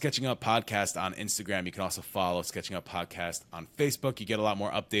 Follow Sketching Up Podcast on Instagram. You can also follow Sketching Up Podcast on Facebook. You get a lot more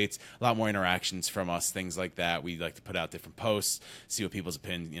updates, a lot more interactions from us, things like that. We like to put out different posts, see what people's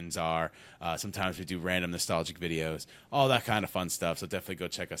opinions are. Sometimes we do random nostalgic videos, all that kind of fun stuff. So definitely go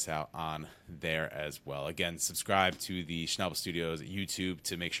check us out on there as well. Again, subscribe to the Schnabel Studios YouTube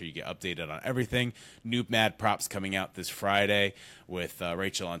to make sure you get updated on everything. New Mad Props coming out this Friday with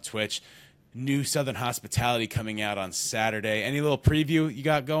Rachel on Twitch. New Southern Hospitality coming out on Saturday. Any little preview you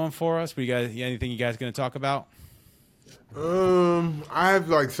got going for us? Anything you guys going to talk about? I have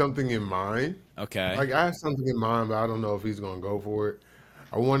like something in mind. Okay. Like I have something in mind, but I don't know if he's gonna go for it.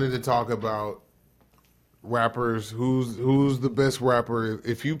 I wanted to talk about rappers. Who's the best rapper?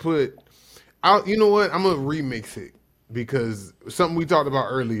 If you put out, you know what? I'm gonna remix it because something we talked about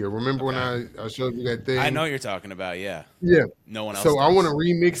earlier. Remember when I showed you that thing? I know what you're talking about. Yeah. Yeah. No one else. So does. I want to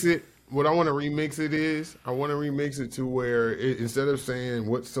remix it. What I want to remix it is, I want to remix it to where instead of saying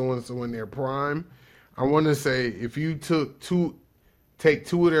what's so and so in their prime, I want to say if you take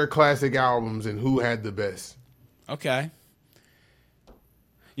two of their classic albums and who had the best. Okay.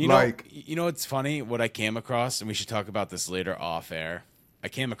 You know what's funny? What I came across, and we should talk about this later off air. I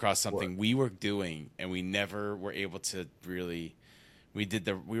came across something we were doing, and we never were able to really. We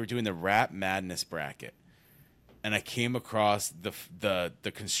were doing the Rap Madness bracket, and I came across the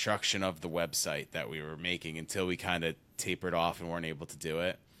construction of the website that we were making until we kind of tapered off and weren't able to do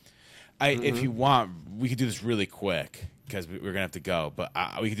it. If you want, we could do this really quick because we're gonna have to go. But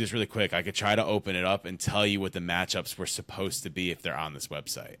we could do this really quick. I could try to open it up and tell you what the matchups were supposed to be if they're on this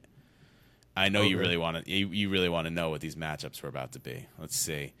website. I know you really want to know what these matchups were about to be. Let's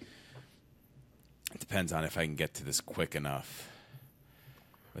see. It depends on if I can get to this quick enough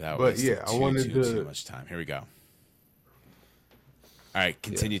without wasting too much time. Here we go. All right,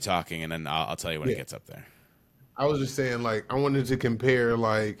 continue talking, and then I'll tell you when it gets up there. I was just saying, like, I wanted to compare,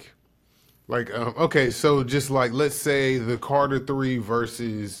 okay, so just like, let's say the Carter 3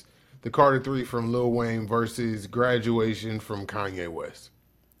 versus the Carter 3 from Lil Wayne versus Graduation from Kanye West.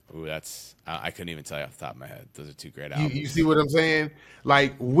 Ooh, I couldn't even tell you off the top of my head. Those are two great albums. You see what I'm saying?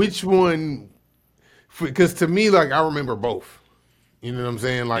 Like, which one? Because to me, like, I remember both. You know what I'm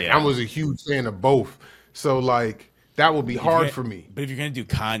saying? Like, I was a huge fan of both. So, like, that would be hard for me. But if you're going to do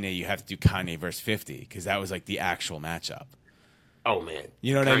Kanye, you have to do Kanye versus 50 because that was, like, the actual matchup. Oh, man.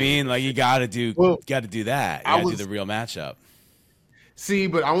 You know what I mean? Like, you got to do that. You got to do the real matchup. See,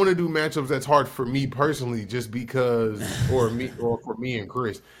 but I want to do matchups that's hard for me personally just because, or for me and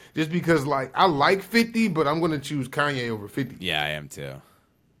Chris. Just because, like, I like 50, but I'm going to choose Kanye over 50. Yeah, I am too.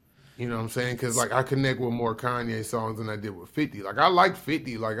 You know what I'm saying? Because, like, I connect with more Kanye songs than I did with 50. Like, I like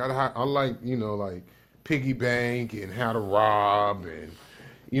 50. Like, I like, you know, like, Piggy Bank and How to Rob and,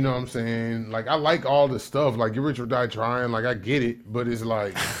 you know what I'm saying? Like, I like all the stuff. Like, Get Rich or Die Trying. Like, I get it. But it's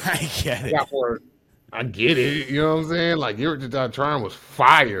like. I get it. I get it. You know what I'm saying? Like, Get Rich or Die Trying was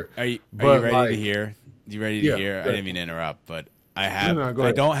fire. Are you ready to hear? You ready to hear? I didn't mean to interrupt, but I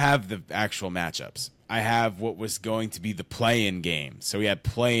don't have the actual matchups. I have what was going to be the play-in game. So we had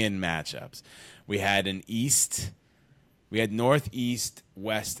play-in matchups. We had North, East,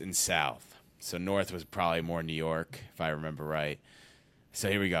 West, and South. So North was probably more New York, if I remember right. So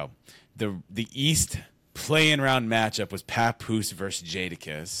here we go. The East play-in round matchup was Papoose versus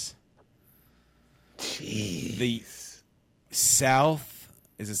Jadakiss. Jeez. The South,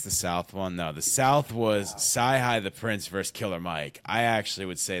 is this the South one? No, the South was Sci-Hi the Prince versus Killer Mike. I actually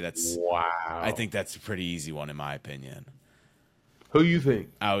would say I think that's a pretty easy one in my opinion. Who you think?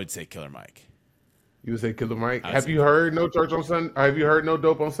 I would say Killer Mike. You would say Killer Mike? Have you heard No Church on Sunday? Have you heard No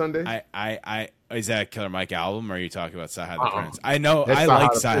Dope on Sunday? Is that a Killer Mike album, or are you talking about Sci-Hi the Prince? I know I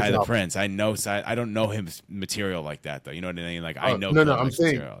like Sci-Hi the Prince. I know I don't know his material like that though. You know what I mean? Like I know. No. I'm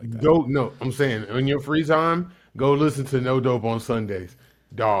saying I'm saying in your free time, go listen to No Dope on Sundays,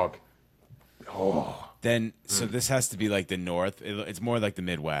 dog. Oh. Then so this has to be like the North. It's more like the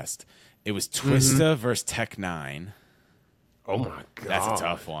Midwest. It was Twista versus Tech Nine. Oh my god, that's a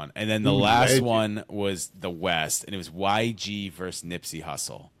tough one. And then the last one was the West, and it was YG versus Nipsey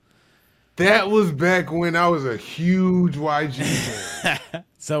Hussle. That was back when I was a huge YG fan.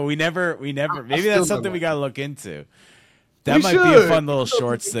 So we never. Maybe that's something we got to look into. That might be a fun little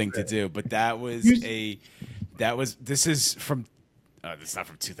shorts thing to do. But this is from. This is not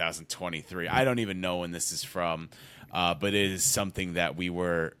from 2023. I don't even know when this is from. But it is something that we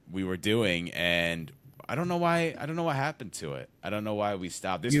were doing, and I don't know why. I don't know what happened to it. I don't know why we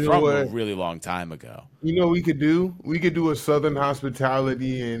stopped. This You know from what? a really long time ago. You know what we could do? We could do a Southern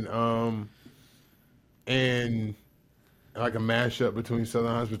hospitality and like a mashup between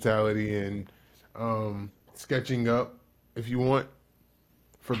Southern hospitality and sketching up, if you want,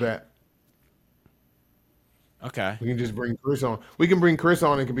 for that. Okay. We can just bring Chris on. We can bring Chris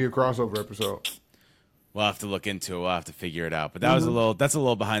on. It could be a crossover episode. We'll have to look into it. We'll have to figure it out. But that was that's a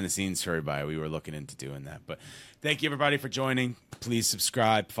little behind the scenes for everybody. We were looking into doing that. But thank you everybody for joining. Please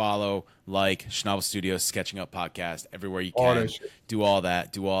subscribe, follow, like Schnabel Studios Sketching Up Podcast everywhere you All can. that shit. Do all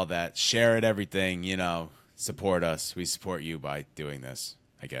that. Share it, everything, support us. We support you by doing this,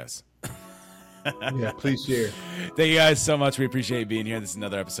 I guess. Yeah, please share. Thank you guys so much. We appreciate you being here. This is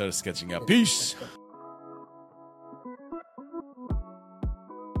another episode of Sketching Up. Peace.